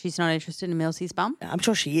 No, she's not interested in Millsy's bum. I'm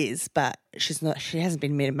sure she is, but she's not. She hasn't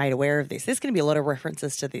been made aware of this. There's going to be a lot of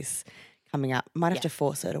references to this coming up. Might have to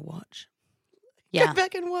force her to watch. Yeah. Go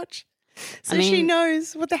back and watch. So she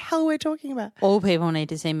knows what the hell we're talking about. All people need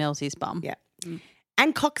to see Millsy's bum. Yeah.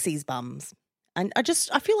 And Coxie's bums. And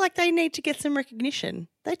I feel like they need to get some recognition.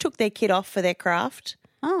 They took their kid off for their craft.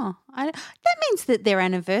 Oh, that means that their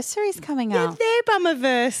anniversary's coming Yeah, up. their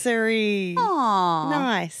bum-anniversary. Oh,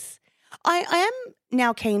 Nice. I am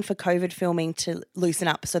now keen for COVID filming to loosen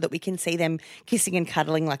up so that we can see them kissing and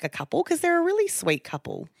cuddling like a couple because they're a really sweet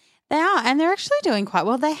couple. They are, and they're actually doing quite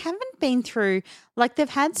well. They haven't been through, like, they've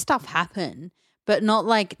had stuff happen, but not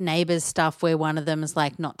like Neighbours stuff where one of them is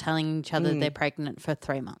like not telling each other they're pregnant for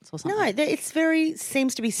 3 months or something. No, it's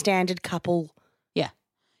seems to be standard couple. Yeah.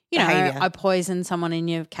 You behaviour. know, I poisoned someone in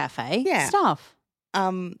your cafe. Yeah. Stuff.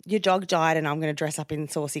 Your dog died and I'm going to dress up in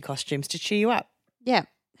saucy costumes to cheer you up. Yeah.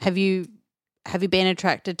 Have you been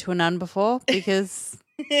attracted to a nun before? Because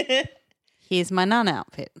here's my nun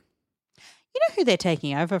outfit. You know who they're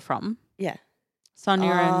taking over from? Yeah.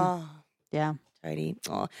 Sonia and yeah. Toadie.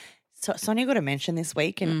 Oh, so Sonia got a mention this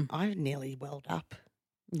week and I nearly welled up.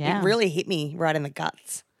 Yeah. It really hit me right in the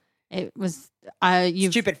guts. It was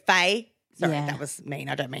Stupid Faye. Sorry, Yeah. that was mean.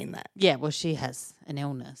 I don't mean that. Yeah, well, she has an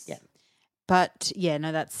illness. Yeah. But yeah,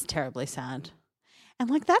 no, that's terribly sad. And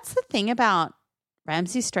like that's the thing about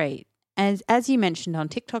Ramsay Street. As you mentioned on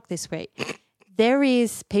TikTok this week, there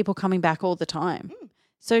is people coming back all the time.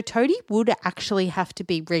 So Toadie would actually have to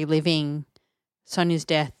be reliving Sonia's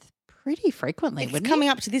death pretty frequently, It's wouldn't coming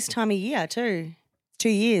up to this time of year too. 2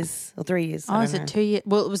 years or 3 years. it? Oh, is it 2 years?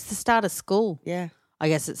 Well, it was the start of school. Yeah. I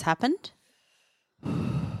guess it's happened.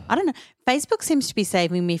 I don't know. Facebook seems to be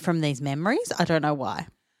saving me from these memories. I don't know why.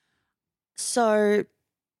 So,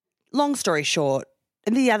 long story short,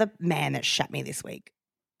 and the other man that shot me this week,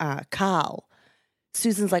 Carl,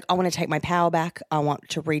 Susan's like, I want to take my power back. I want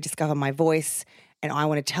to rediscover my voice and I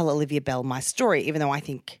want to tell Olivia Bell my story, even though I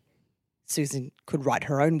think Susan could write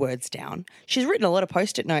her own words down. She's written a lot of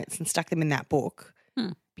Post-it notes and stuck them in that book.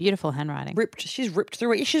 Beautiful handwriting. She's ripped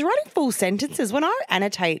through it. She's writing full sentences. When I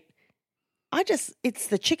annotate, it's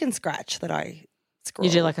the chicken scratch that I scroll.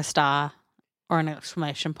 You do like a star or an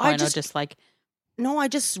exclamation point or just like. No, I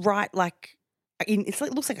just write like it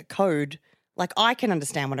looks like a code. Like I can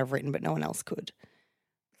understand what I've written, but no one else could.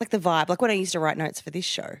 Like the vibe. Like when I used to write notes for this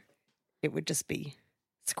show, it would just be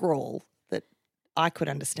scrawl that I could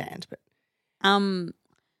understand. But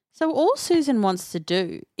So all Susan wants to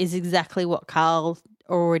do is exactly what Carl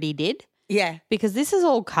already did yeah, because this is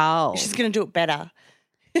all Carl. she's going to do it better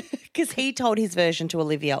because he told his version to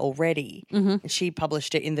Olivia already, and she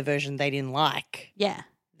published it in the version they didn't like Yeah.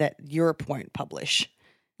 that Europe won't publish.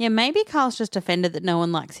 Yeah, maybe Carl's just offended that no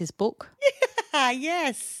one likes his book.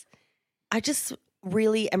 Yes. I just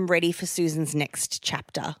really am ready for Susan's next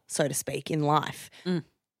chapter, so to speak, in life. Mm.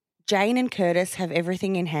 Jane and Curtis have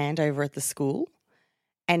everything in hand over at the school,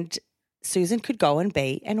 and Susan could go and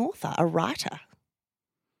be an author, a writer,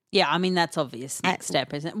 Yeah, I mean, that's obvious next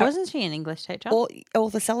step, isn't it? Wasn't she an English teacher? or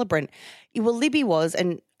the celebrant. Well, Libby was,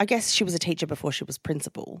 and I guess she was a teacher before she was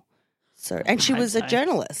principal. So, and she hope was a so.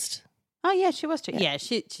 journalist. Oh, yeah, she was too. Yeah,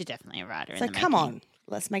 she's definitely a writer. So in the come making. on,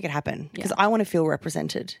 let's make it happen because Yeah. I want to feel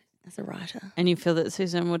represented as a writer. And you feel that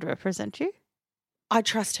Susan would represent you? I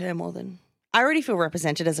trust her more than I already feel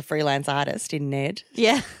represented as a freelance artist in Ned.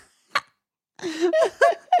 Yeah.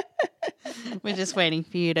 We're just waiting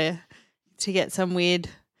for you to get some weird.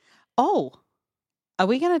 Oh, are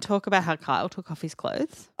we going to talk about how Kyle took off his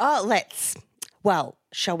clothes? Oh, let's. Well,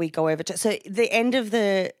 shall we go over to so the end of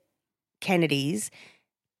the Kennedys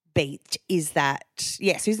beat is that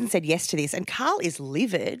Susan said yes to this, and Carl is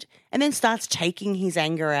livid and then starts taking his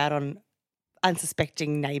anger out on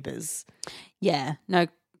unsuspecting neighbours. Yeah. No,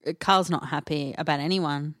 Carl's not happy about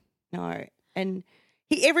anyone. No, and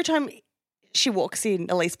he every time she walks in,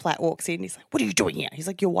 Elise Platt walks in, he's like, "What are you doing here?" He's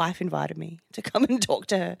like, "Your wife invited me to come and talk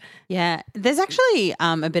to her." Yeah. There's actually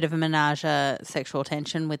a bit of a menage sexual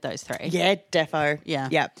tension with those three. Yeah, defo. Yeah.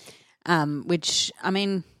 Yep. Which, I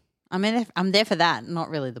mean, I'm there for that. Not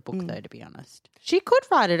really the book, though, to be honest. She could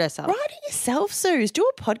write it herself. Write it yourself, Suze. Do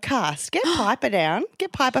a podcast. Get Piper down.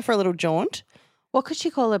 Get Piper for a little jaunt. What could she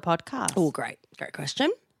call her podcast? Oh, great. Great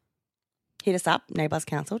question. Hit us up, Neighbours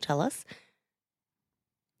Council. Tell us.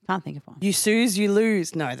 Can't think of one. You Suze, you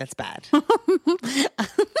lose. No, that's bad.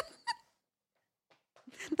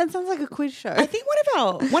 That sounds like a quiz show. I think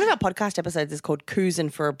one of our podcast episodes is called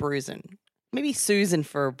Coozin' for a Bruisin'. Maybe Susan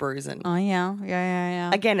for a Bruisin'. Oh,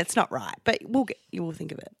 yeah. Again, it's not right, but you will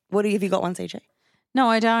think of it. Have you got one, CJ? No,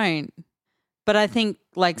 I don't. But I think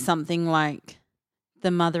like something like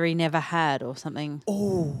The Mother He Never Had or something.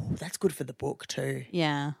 Oh, that's good for the book too.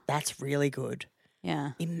 Yeah. That's really good.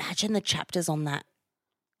 Yeah. Imagine the chapters on that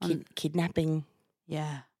kidnapping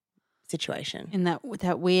Yeah. situation. In that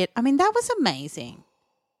weird, I mean, that was amazing.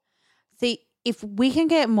 See, if we can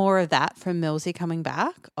get more of that from Millsy coming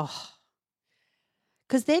back,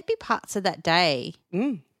 because there'd be parts of that day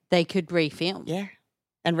they could refilm. Yeah,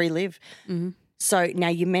 and relive. Mm-hmm. So now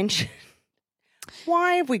you mentioned,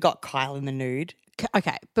 why have we got Kyle in the nude?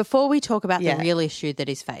 Okay, before we talk about Yeah. the real issue that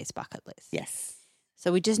is Faye's bucket list. Yes.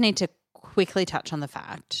 So we just need to quickly touch on the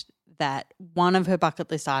fact that one of her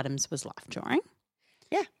bucket list items was life drawing.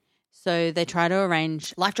 Yeah. So they try to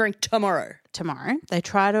arrange Life drawing tomorrow. They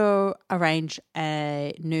try to arrange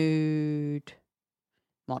a nude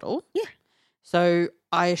model. Yeah. So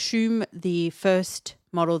I assume the first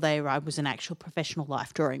model they arrived was an actual professional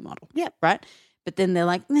life drawing model. Yep. Right? But then they're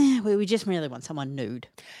like, nah, we just really want someone nude.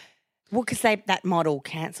 Well, because that model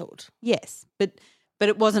cancelled. Yes. But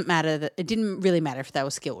it didn't really matter if they were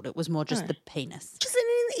skilled. It was more just No. the penis. Just an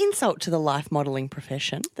insult to the life modelling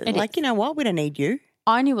profession. They're It like, is. you know what? We don't need you.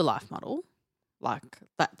 I knew a life model. Like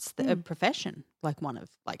that's a profession, like one of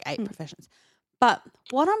like 8 professions. But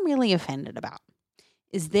what I'm really offended about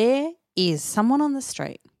is there is someone on the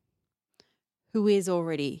street who is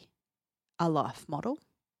already a life model.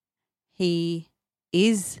 He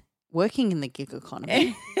is working in the gig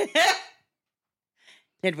economy.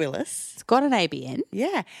 Ned Willis. He's got an ABN.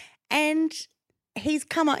 Yeah. And he's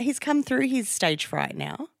come through his stage fright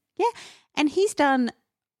now. Yeah. And he's done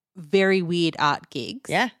very weird art gigs.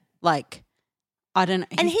 Yeah. Like, I don't know.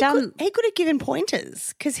 And He's done. he could have given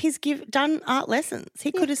pointers because he's done art lessons.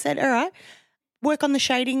 He could have said, all right, work on the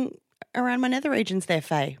shading around my nether regions there,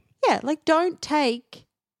 Faye. Yeah. Like, don't take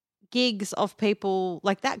gigs of people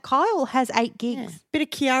like that. Kyle has 8 gigs. Yeah. Bit of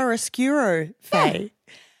Chiara Oscuro, Faye.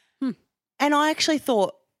 And I actually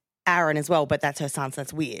thought Aaron as well, but that's her son, so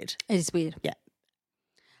that's weird. It is weird. Yeah.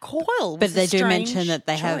 Coyle, But was they a do mention strange that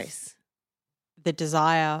they have choice. the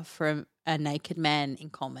desire for a naked man in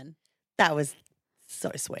common. That was so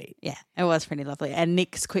sweet. Yeah, it was pretty lovely. And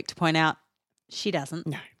Nick's quick to point out she doesn't.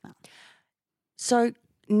 No. So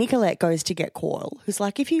Nicolette goes to get Coyle, who's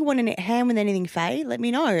like, if you want a hand with anything, Faye, let me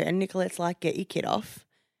know. And Nicolette's like, get your kid off.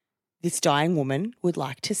 This dying woman would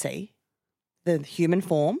like to see the human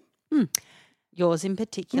form. Yours in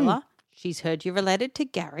particular. She's heard you're related to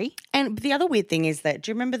Gary. And the other weird thing is that, do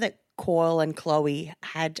you remember that Coyle and Chloe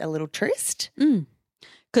had a little tryst?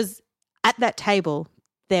 Because at that table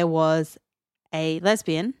there was a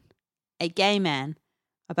lesbian, a gay man,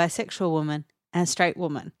 a bisexual woman, and a straight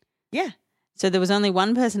woman. Yeah. So there was only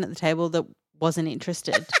one person at the table that wasn't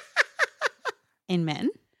interested in men.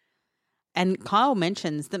 And Kyle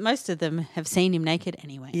mentions that most of them have seen him naked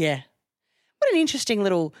anyway. Yeah. What an interesting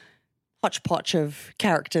little hodgepodge of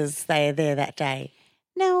characters they are there that day.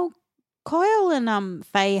 Now, Kyle and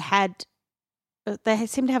Faye they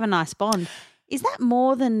seem to have a nice bond. Is that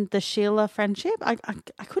more than the Sheila friendship? I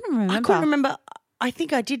couldn't remember. I couldn't remember. I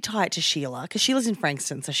think I did tie it to Sheila because Sheila's in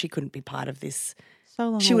Frankston, so she couldn't be part of this. So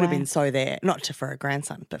long She would have away. been so there, not for her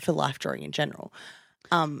grandson, but for life drawing in general.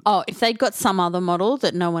 If they'd got some other model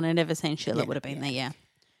that no one had ever seen, Sheila would have been there, yeah.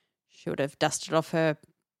 She would have dusted off her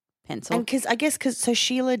pencil. And because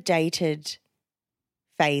Sheila dated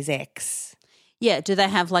Faye's ex. Yeah, do they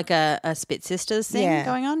have like a spit sisters thing Yeah.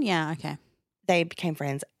 going on? Yeah, okay. They became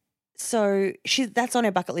friends. So that's on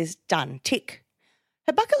her bucket list. Done. Tick.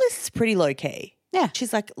 Her bucket list is pretty low key. Yeah.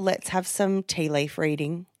 She's like, let's have some tea leaf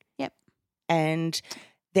reading. Yep. And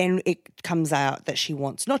then it comes out that she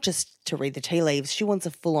wants not just to read the tea leaves, she wants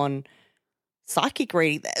a full on psychic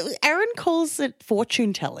reading. Aaron calls it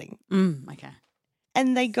fortune telling. Okay.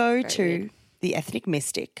 And they go Very to weird. the ethnic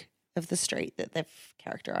mystic of the street that they've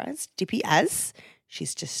characterised, Dippy as.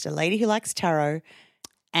 She's just a lady who likes tarot.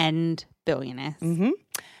 And billionaires. Mm-hmm.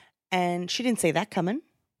 And she didn't see that coming.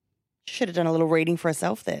 She should have done a little reading for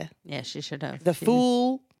herself there. Yeah, she should have. The She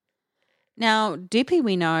fool. Now, Dippy,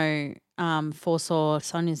 we know, foresaw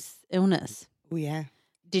Sonia's illness. Oh, yeah.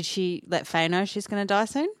 Did she let Faye know she's going to die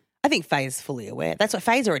soon? I think Faye's fully aware. That's what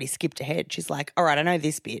Faye's already skipped ahead. She's like, all right, I know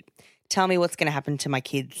this bit. Tell me what's going to happen to my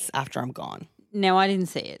kids after I'm gone. No, I didn't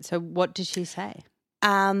see it. So what did she say?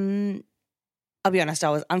 I'll be honest, I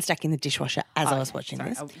was unstacking the dishwasher as I was watching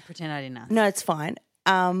this. I'll pretend I didn't ask. No, it's fine.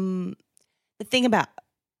 The thing about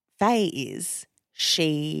Faye is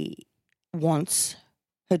she wants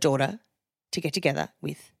her daughter to get together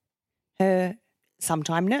with her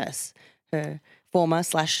sometime nurse, her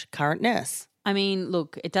former/current nurse. I mean,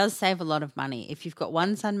 look, it does save a lot of money. If you've got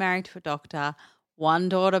one son married to a doctor, one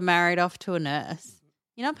daughter married off to a nurse,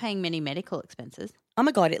 you're not paying many medical expenses. Oh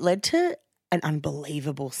my God, it led to an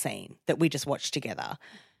unbelievable scene that we just watched together,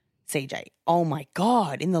 CJ. Oh my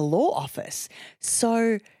God, in the law office.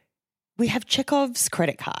 So we have Chekhov's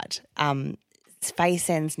credit card. Faye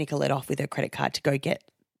sends Nicolette off with her credit card to go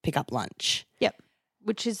pick up lunch. Yep,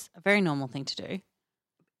 which is a very normal thing to do.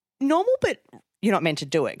 Normal, but you're not meant to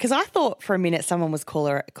do it. Because I thought for a minute someone was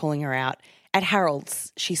calling her out. At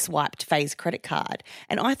Harold's, she swiped Faye's credit card.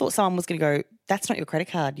 And I thought someone was going to go, that's not your credit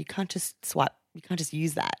card. You can't just swipe. You can't just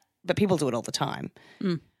use that. But people do it all the time.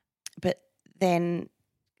 But then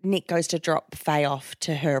Nick goes to drop Faye off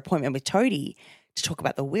to her appointment with Toadie to talk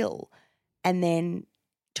about the will. And then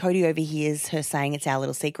Toadie overhears her saying it's our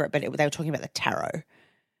little secret, but they were talking about the tarot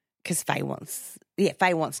because Faye wants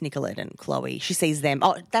Nicolette and Chloe. She sees them.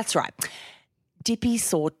 Oh, that's right. Dippy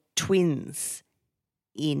saw twins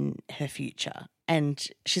in her future and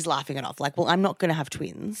she's laughing it off like, well, I'm not going to have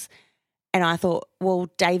twins. And I thought, well,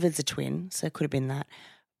 David's a twin, so it could have been that.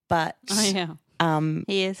 But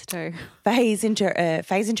He is too. Faye's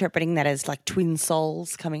interpreting that as like twin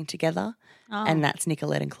souls coming together, and that's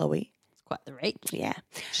Nicolette and Chloe. It's quite the reach. Yeah.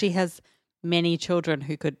 She has many children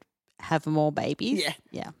who could have more babies. Yeah.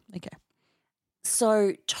 Yeah. Okay.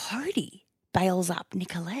 So Toadie bails up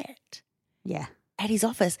Nicolette Yeah. at his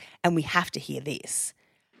office, and we have to hear this.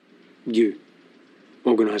 You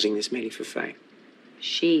organising this meeting for Faye.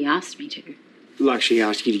 She asked me to. Like she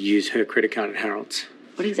asked you to use her credit card at Harold's.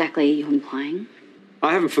 What exactly are you implying?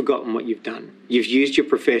 I haven't forgotten what you've done. You've used your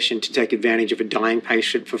profession to take advantage of a dying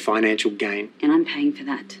patient for financial gain. And I'm paying for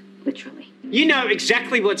that, literally. You know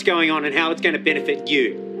exactly what's going on and how it's going to benefit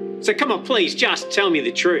you. So come on, please, just tell me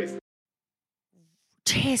the truth.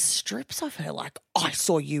 Tears strips off her like, I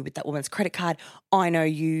saw you with that woman's credit card. I know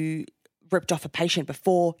you ripped off a patient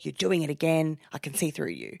before. You're doing it again. I can see through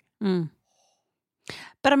you.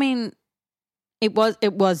 But I mean, it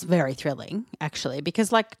was very thrilling actually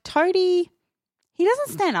because like Toadie, he doesn't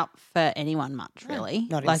stand up for anyone much really.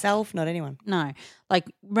 Not like, himself, not anyone. No. Like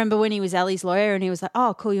remember when he was Ellie's lawyer and he was like,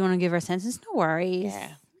 oh, cool, you want to give her a sentence? No worries.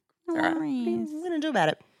 Yeah. No All right. worries. What are we going to do about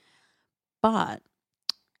it? But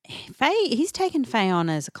he's taken Faye on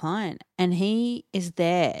as a client and he is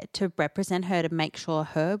there to represent her to make sure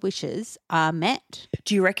her wishes are met.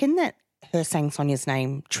 Do you reckon that her saying Sonia's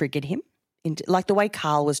name triggered him? Like the way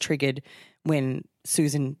Carl was triggered when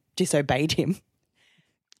Susan disobeyed him.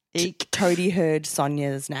 Toadie heard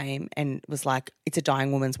Sonia's name and was like, it's a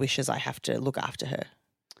dying woman's wishes. I have to look after her.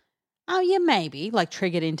 Oh, yeah, maybe. Like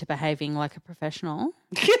triggered into behaving like a professional.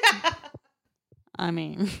 I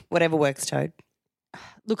mean. Whatever works, Toad.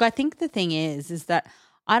 Look, I think the thing is that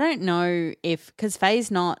I don't know if, because Faye's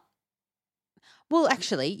not, well,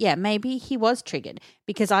 actually, yeah, maybe he was triggered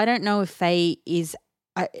because I don't know if Faye is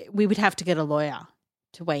we would have to get a lawyer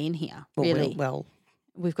to weigh in here, really. Well,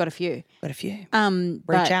 we've got a few. Reach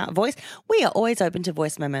but- out. Voice. We are always open to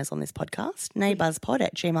voice memos on this podcast.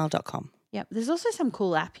 neighbourspod@gmail.com. Yep. There's also some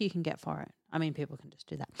cool app you can get for it. I mean, people can just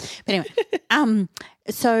do that. But anyway,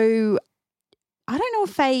 so I don't know if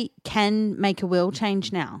Faye can make a will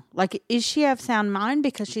change now. Like, is she of sound mind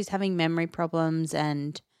because she's having memory problems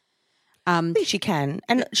and I think she can.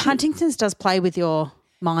 And Huntington's does play with your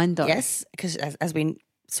mind, though. yes, because as we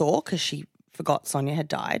saw, because she forgot Sonia had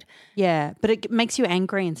died. Yeah, but it makes you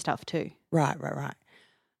angry and stuff too, Right.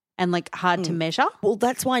 and like hard to measure. Well,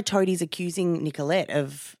 that's why Toadie's accusing Nicolette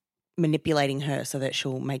of manipulating her so that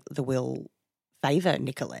she'll make the will favour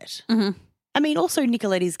Nicolette. Mhm. I mean, also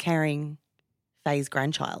Nicolette is carrying Faye's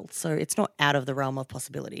grandchild, so it's not out of the realm of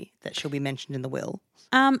possibility that she'll be mentioned in the will.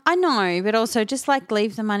 I know, but also just like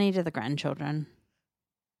leave the money to the grandchildren.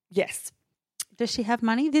 Yes. Does she have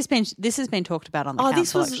money? This has been talked about on the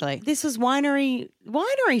council, actually. This was winery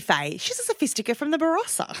Faye. She's a sophisticate from the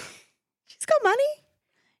Barossa. She's got money.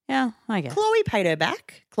 Yeah, I guess. Chloe paid her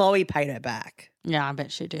back. Yeah, I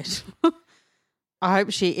bet she did. I hope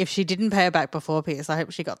if she didn't pay her back before Pierce, I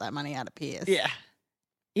hope she got that money out of Pierce.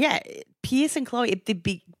 Yeah, Pierce and Chloe, it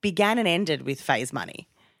began and ended with Faye's money.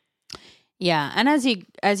 Yeah, and as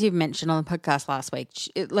you mentioned on the podcast last week,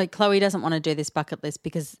 Chloe doesn't want to do this bucket list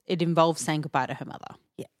because it involves saying goodbye to her mother.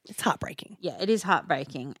 Yeah, it's heartbreaking. Yeah, it is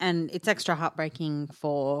heartbreaking, and it's extra heartbreaking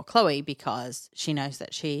for Chloe because she knows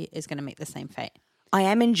that she is going to meet the same fate. I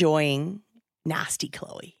am enjoying nasty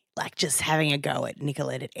Chloe, like just having a go at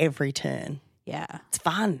Nicolette at every turn. Yeah. It's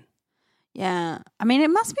fun. Yeah. I mean, it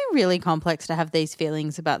must be really complex to have these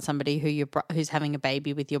feelings about somebody who's having a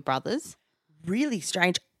baby with your brothers. Really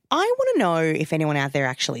strange. I want to know if anyone out there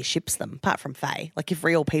actually ships them, apart from Faye. Like if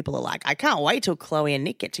real people are like, I can't wait till Chloe and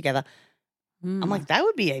Nick get together. I'm like, that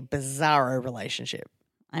would be a bizarro relationship.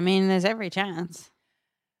 I mean, there's every chance.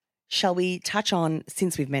 Shall we touch on,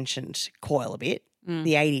 since we've mentioned Coyle a bit,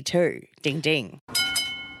 the 82? Ding, ding.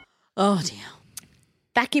 Oh, dear.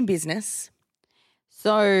 Back in business.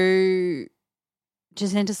 So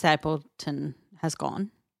Jacinta Stapleton has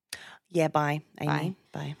gone. Yeah, bye, Amy.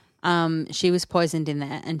 Bye. She was poisoned in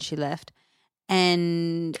there and she left.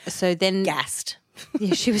 And so then... Gassed.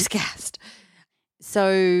 Yeah, she was gassed.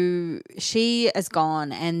 So she has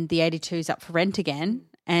gone and the 82's up for rent again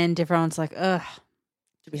and everyone's like, ugh.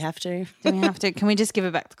 Do we have to? Do we have to? Can we just give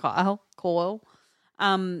it back to Coyle?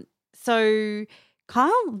 So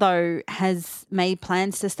Kyle, though, has made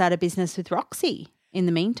plans to start a business with Roxy in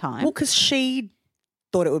the meantime. Well, because she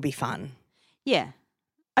thought it would be fun. Yeah.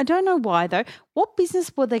 I don't know why, though. What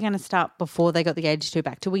business were they going to start before they got the 82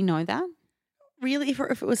 back? Do we know that? Really, if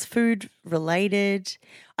it was food related,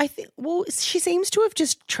 I think, well, she seems to have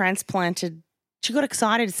just transplanted. She got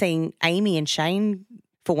excited seeing Amy and Shane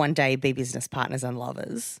for one day be business partners and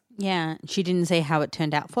lovers. Yeah. She didn't see how it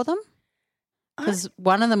turned out for them because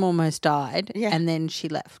one of them almost died and then she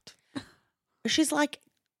left. She's like,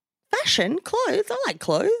 fashion, clothes. I like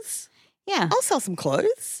clothes. Yeah. I'll sell some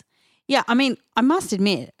clothes. Yeah. I mean, I must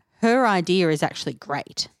admit, her idea is actually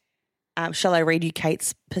great. Shall I read you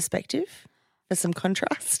Kate's perspective for some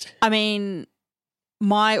contrast? I mean,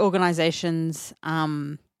 my organisation's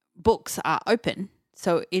books are open,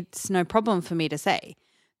 so it's no problem for me to say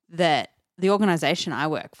that the organisation I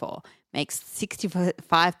work for makes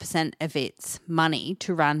 65% of its money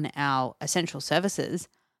to run our essential services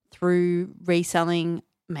through reselling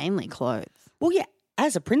mainly clothes. Well, yeah,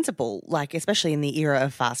 as a principle, like especially in the era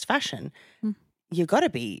of fast fashion, you've got to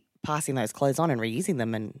be passing those clothes on and reusing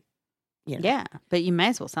them and, you know. Yeah, but you may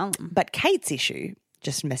as well sell them. But Kate's issue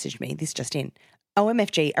just messaged me, this just in,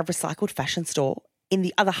 OMFG, a recycled fashion store in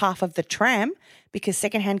the other half of the tram because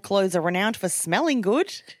secondhand clothes are renowned for smelling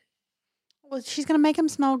good. Well, she's going to make them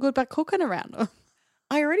smell good by cooking around them.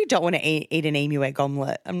 I already don't want to eat an emu egg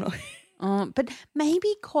omelette. I'm not. But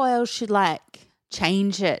maybe Coyle should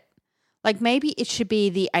change it. Like maybe it should be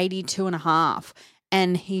the 82.5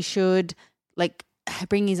 and he should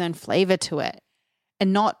bring his own flavour to it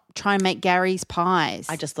and not try and make Gary's pies.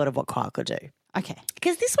 I just thought of what Kyle could do. Okay.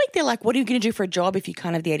 Because this week they're like, what are you going to do for a job if you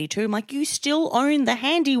can't have the 82? I'm like, you still own the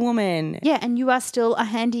handy woman. Yeah, and you are still a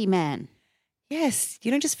handyman. Yes.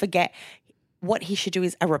 You don't just forget. What he should do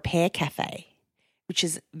is a repair cafe, which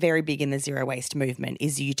is very big in the zero waste movement,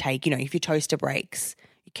 is you take, if your toaster breaks,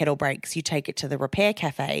 your kettle breaks, you take it to the repair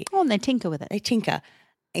cafe. Oh, and they tinker with it. They tinker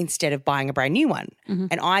instead of buying a brand new one. Mm-hmm.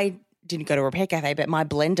 And I didn't go to a repair cafe, but my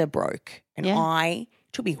blender broke and it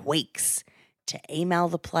took me weeks to email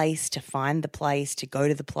the place, to find the place, to go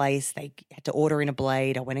to the place. They had to order in a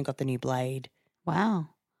blade. I went and got the new blade. Wow.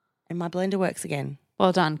 And my blender works again.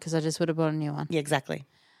 Well done, because I just would have bought a new one. Yeah, exactly.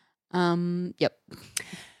 Yep.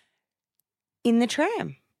 In the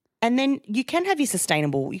tram. And then you can have your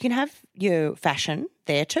sustainable, you can have your fashion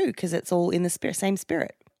there too, because it's all in the same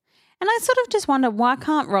spirit. And I sort of just wonder, why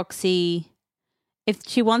can't Roxy, if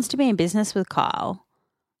she wants to be in business with Kyle,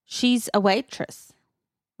 she's a waitress.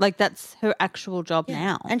 Like, that's her actual job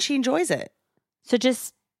now. And she enjoys it. So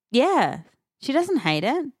just, yeah, she doesn't hate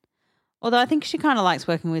it. Although I think she kind of likes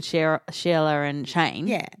working with Sheila and Shane.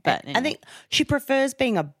 Yeah. But I think she prefers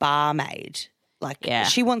being a barmaid. Like, Yeah.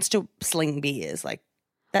 she wants to sling beers. Like,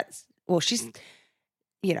 that's, well, she's,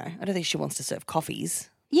 you know, I don't think she wants to serve coffees.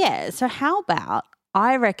 yeah. So how about,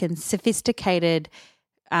 I reckon, sophisticated,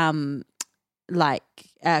 like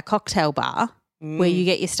a cocktail bar where you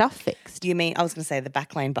get your stuff fixed. You mean, I was going to say the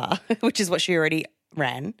Backlane bar, which is what she already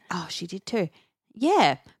ran. Oh, she did too.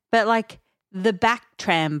 Yeah. But like the back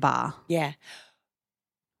tram bar. Yeah.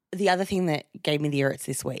 The other thing that gave me the irrits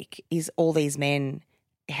this week is all these men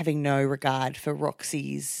having no regard for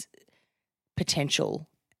Roxy's potential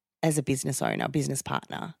as a business owner, business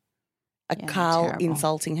partner. Yeah, Carl terrible.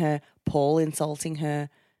 insulting her, Paul insulting her.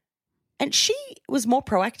 And she was more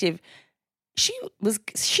proactive. She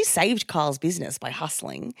saved Carl's business by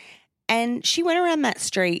hustling, and she went around that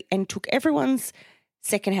street and took everyone's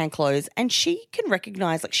secondhand clothes, and she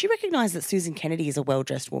recognized that Susan Kennedy is a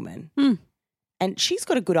well-dressed woman. And she's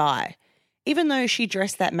got a good eye, even though she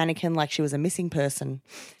dressed that mannequin like she was a missing person.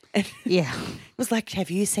 Yeah. It was like,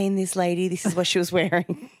 have you seen this lady? This is what she was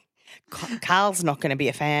wearing. Carl's not going to be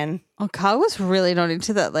a fan. Oh, Carl was really not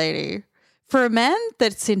into that lady. For a man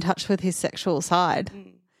that's in touch with his sexual side,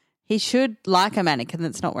 he should like a mannequin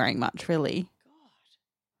that's not wearing much, really.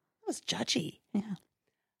 That was judgy. Yeah.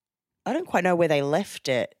 I don't quite know where they left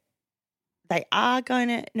it. They are going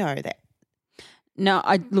to – no, No,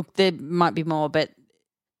 look, there might be more, but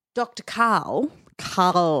Dr. Carl.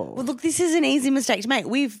 Well, look, this is an easy mistake to make.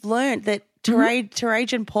 We've learned that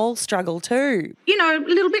Terage and Paul struggle too. You know, a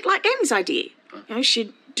little bit like Amy's idea. You know,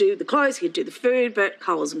 she'd do the clothes, he'd do the food, but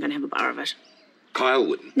Carl wasn't going to have a bar of it. Kyle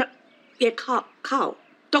wouldn't. No, yeah, Carl.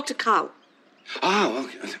 Dr. Carl. Oh,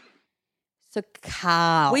 okay. So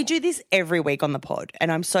Carl. We do this every week on the pod,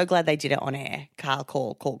 and I'm so glad they did it on air.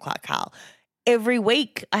 Carl. Every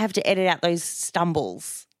week I have to edit out those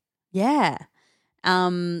stumbles. Yeah.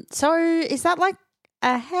 So is that like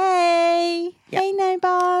a hey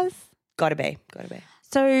neighbours? Gotta be.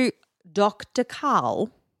 So Dr.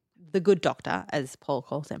 Carl, the good doctor, as Paul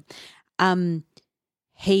calls him,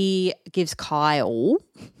 he gives Kyle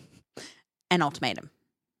an ultimatum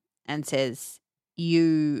and says,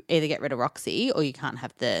 you either get rid of Roxy or you can't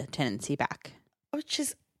have the tenancy back. Which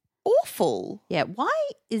is awful. Yeah. Why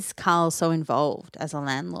is Carl so involved as a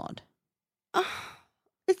landlord?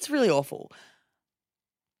 It's really awful.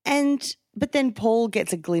 But then Paul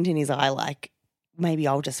gets a glint in his eye like, maybe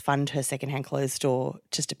I'll just fund her secondhand clothes store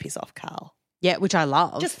just to piss off Carl. Yeah, which I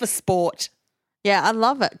love. Just for sport. Yeah, I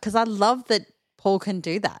love it because I love that Paul can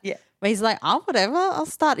do that. Yeah. Where he's like, oh, whatever, I'll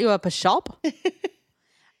start you up a shop.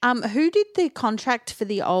 Who did the contract for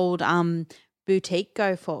the old boutique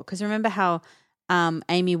go for? Because remember how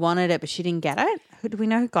Amy wanted it but she didn't get it? Do we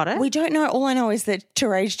know who got it? We don't know. All I know is that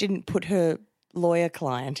Terage didn't put her lawyer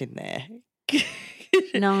client in there.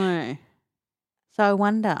 No. So I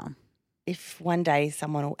wonder. If one day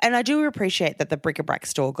someone will, and I do appreciate that the bric-a-brac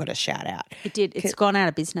store got a shout out. It did. It's gone out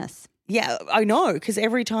of business. Yeah, I know, because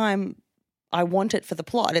every time I want it for the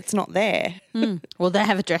plot, it's not there. Well, they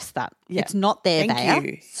have addressed that. Yeah. It's not there. Thank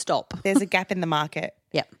you. Stop. There's a gap in the market.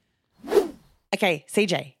 Yep. Okay,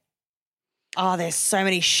 CJ. Oh, there's so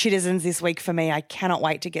many citizens this week for me. I cannot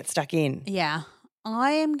wait to get stuck in. Yeah.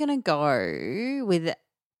 I am going to go with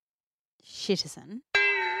Citizen.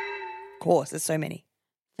 Of course, there's so many.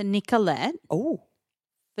 For Nicolette. Oh.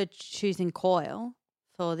 For choosing Coyle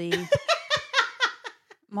for the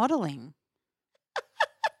modelling.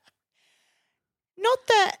 Not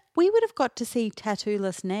that. We would have got to see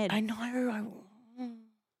Tattooless Ned. I know.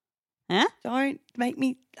 Huh? Don't make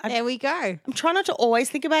me. There we go. I'm trying not to always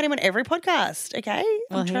think about him on every podcast, okay?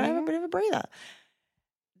 Well, I'm trying to have a bit of a breather.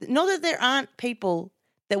 Not that there aren't people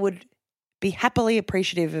that would be happily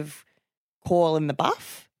appreciative of Coyle in the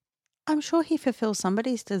buff. I'm sure he fulfills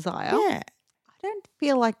somebody's desire. Yeah. I don't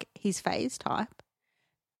feel like he's phase type.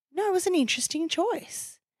 No, it was an interesting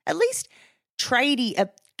choice. At least tradie, a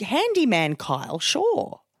handyman Kyle,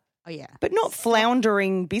 sure. Oh, yeah. But not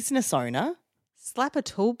floundering business owner. Slap a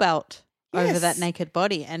tool belt over Yes. that naked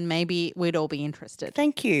body and maybe we'd all be interested.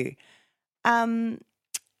 Thank you. I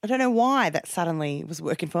don't know why that suddenly was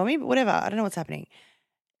working for me, but whatever. I don't know what's happening.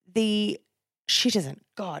 The Citizen.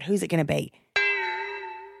 God, who's it going to be?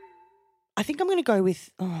 I think I'm going to go with,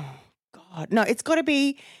 no, it's got to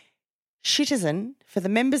be Citizen for the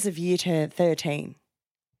members of Year 13,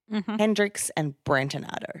 Hendrix and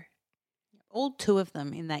Brantonado. All 2 of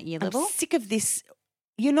them in that year level. I'm sick of this.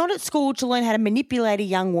 You're not at school to learn how to manipulate a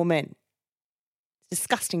young woman.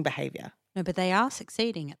 Disgusting behaviour. No, but they are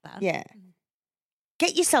succeeding at that. Yeah.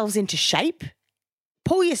 Get yourselves into shape.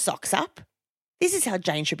 Pull your socks up. This is how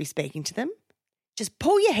Jane should be speaking to them. Just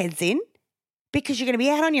pull your heads in because you're going to be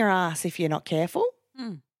out on your ass if you're not careful.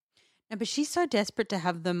 No, but she's so desperate to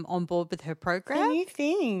have them on board with her program. New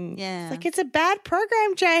thing. Yeah. It's like it's a bad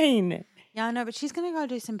program, Jane. Yeah, I know, but she's going to go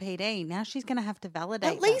do some PD. Now she's going to have to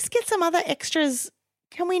validate At least get some other extras.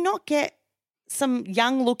 Can we not get some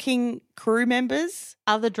young-looking crew members?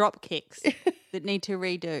 Other drop kicks that need to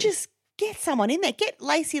redo. Just get someone in there. Get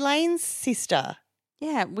Lacey Lane's sister.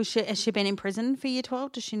 Yeah. Has she been in prison for year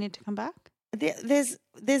 12? Does she need to come back? There's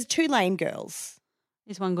 2 Lane girls.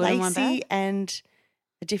 Is one good and one bad? Lacey and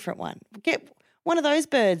a different one. Get one of those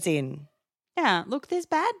birds in. Yeah. Look, there's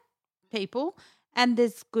bad people and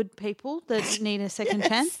there's good people that need a second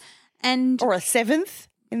chance. Or a 7th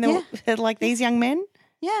in the like these young men.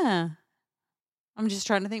 Yeah. I'm just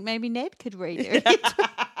trying to think maybe Ned could redo it.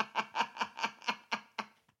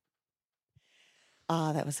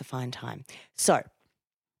 That was a fine time. So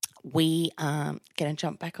we going to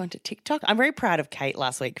jump back onto TikTok. I'm very proud of Kate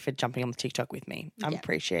last week for jumping on the TikTok with me. I'm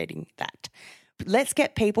appreciating that. But let's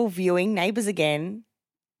get people viewing Neighbours again.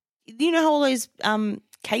 You know how all those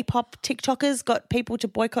K-pop TikTokers got people to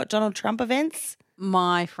boycott Donald Trump events?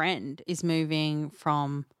 My friend is moving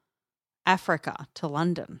from Africa to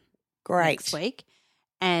London next week,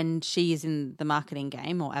 and she is in the marketing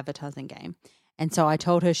game or advertising game. And so I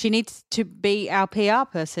told her she needs to be our PR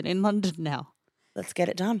person in London now. Let's get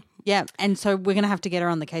it done. Yeah, and so we're going to have to get her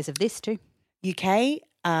on the case of this too. UK,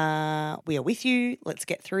 we are with you. Let's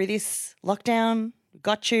get through this lockdown. We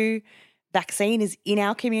got you. Vaccine is in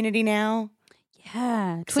our community now.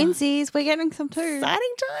 Yeah, twinsies, we're getting some too.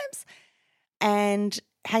 Exciting times. And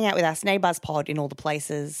hang out with us, Neighbours Pod in all the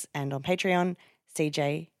places and on Patreon,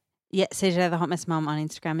 CJ. Yeah, CJ the Hot Mess Mum on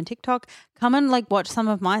Instagram and TikTok. Come and watch some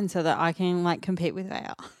of mine so that I can compete with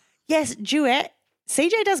Vaya. Yes, duet.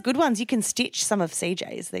 CJ does good ones. You can stitch some of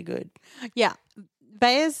CJ's. They're good. Yeah.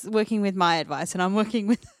 Vaya's working with my advice and I'm working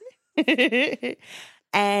with...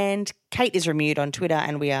 And Kate is Remued on Twitter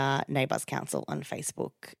and we are Neighbours Council on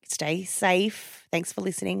Facebook. Stay safe. Thanks for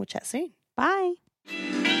listening. We'll chat soon. Bye.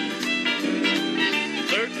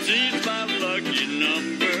 13's my lucky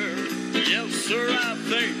number. Yes, sir, I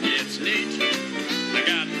think it's neat.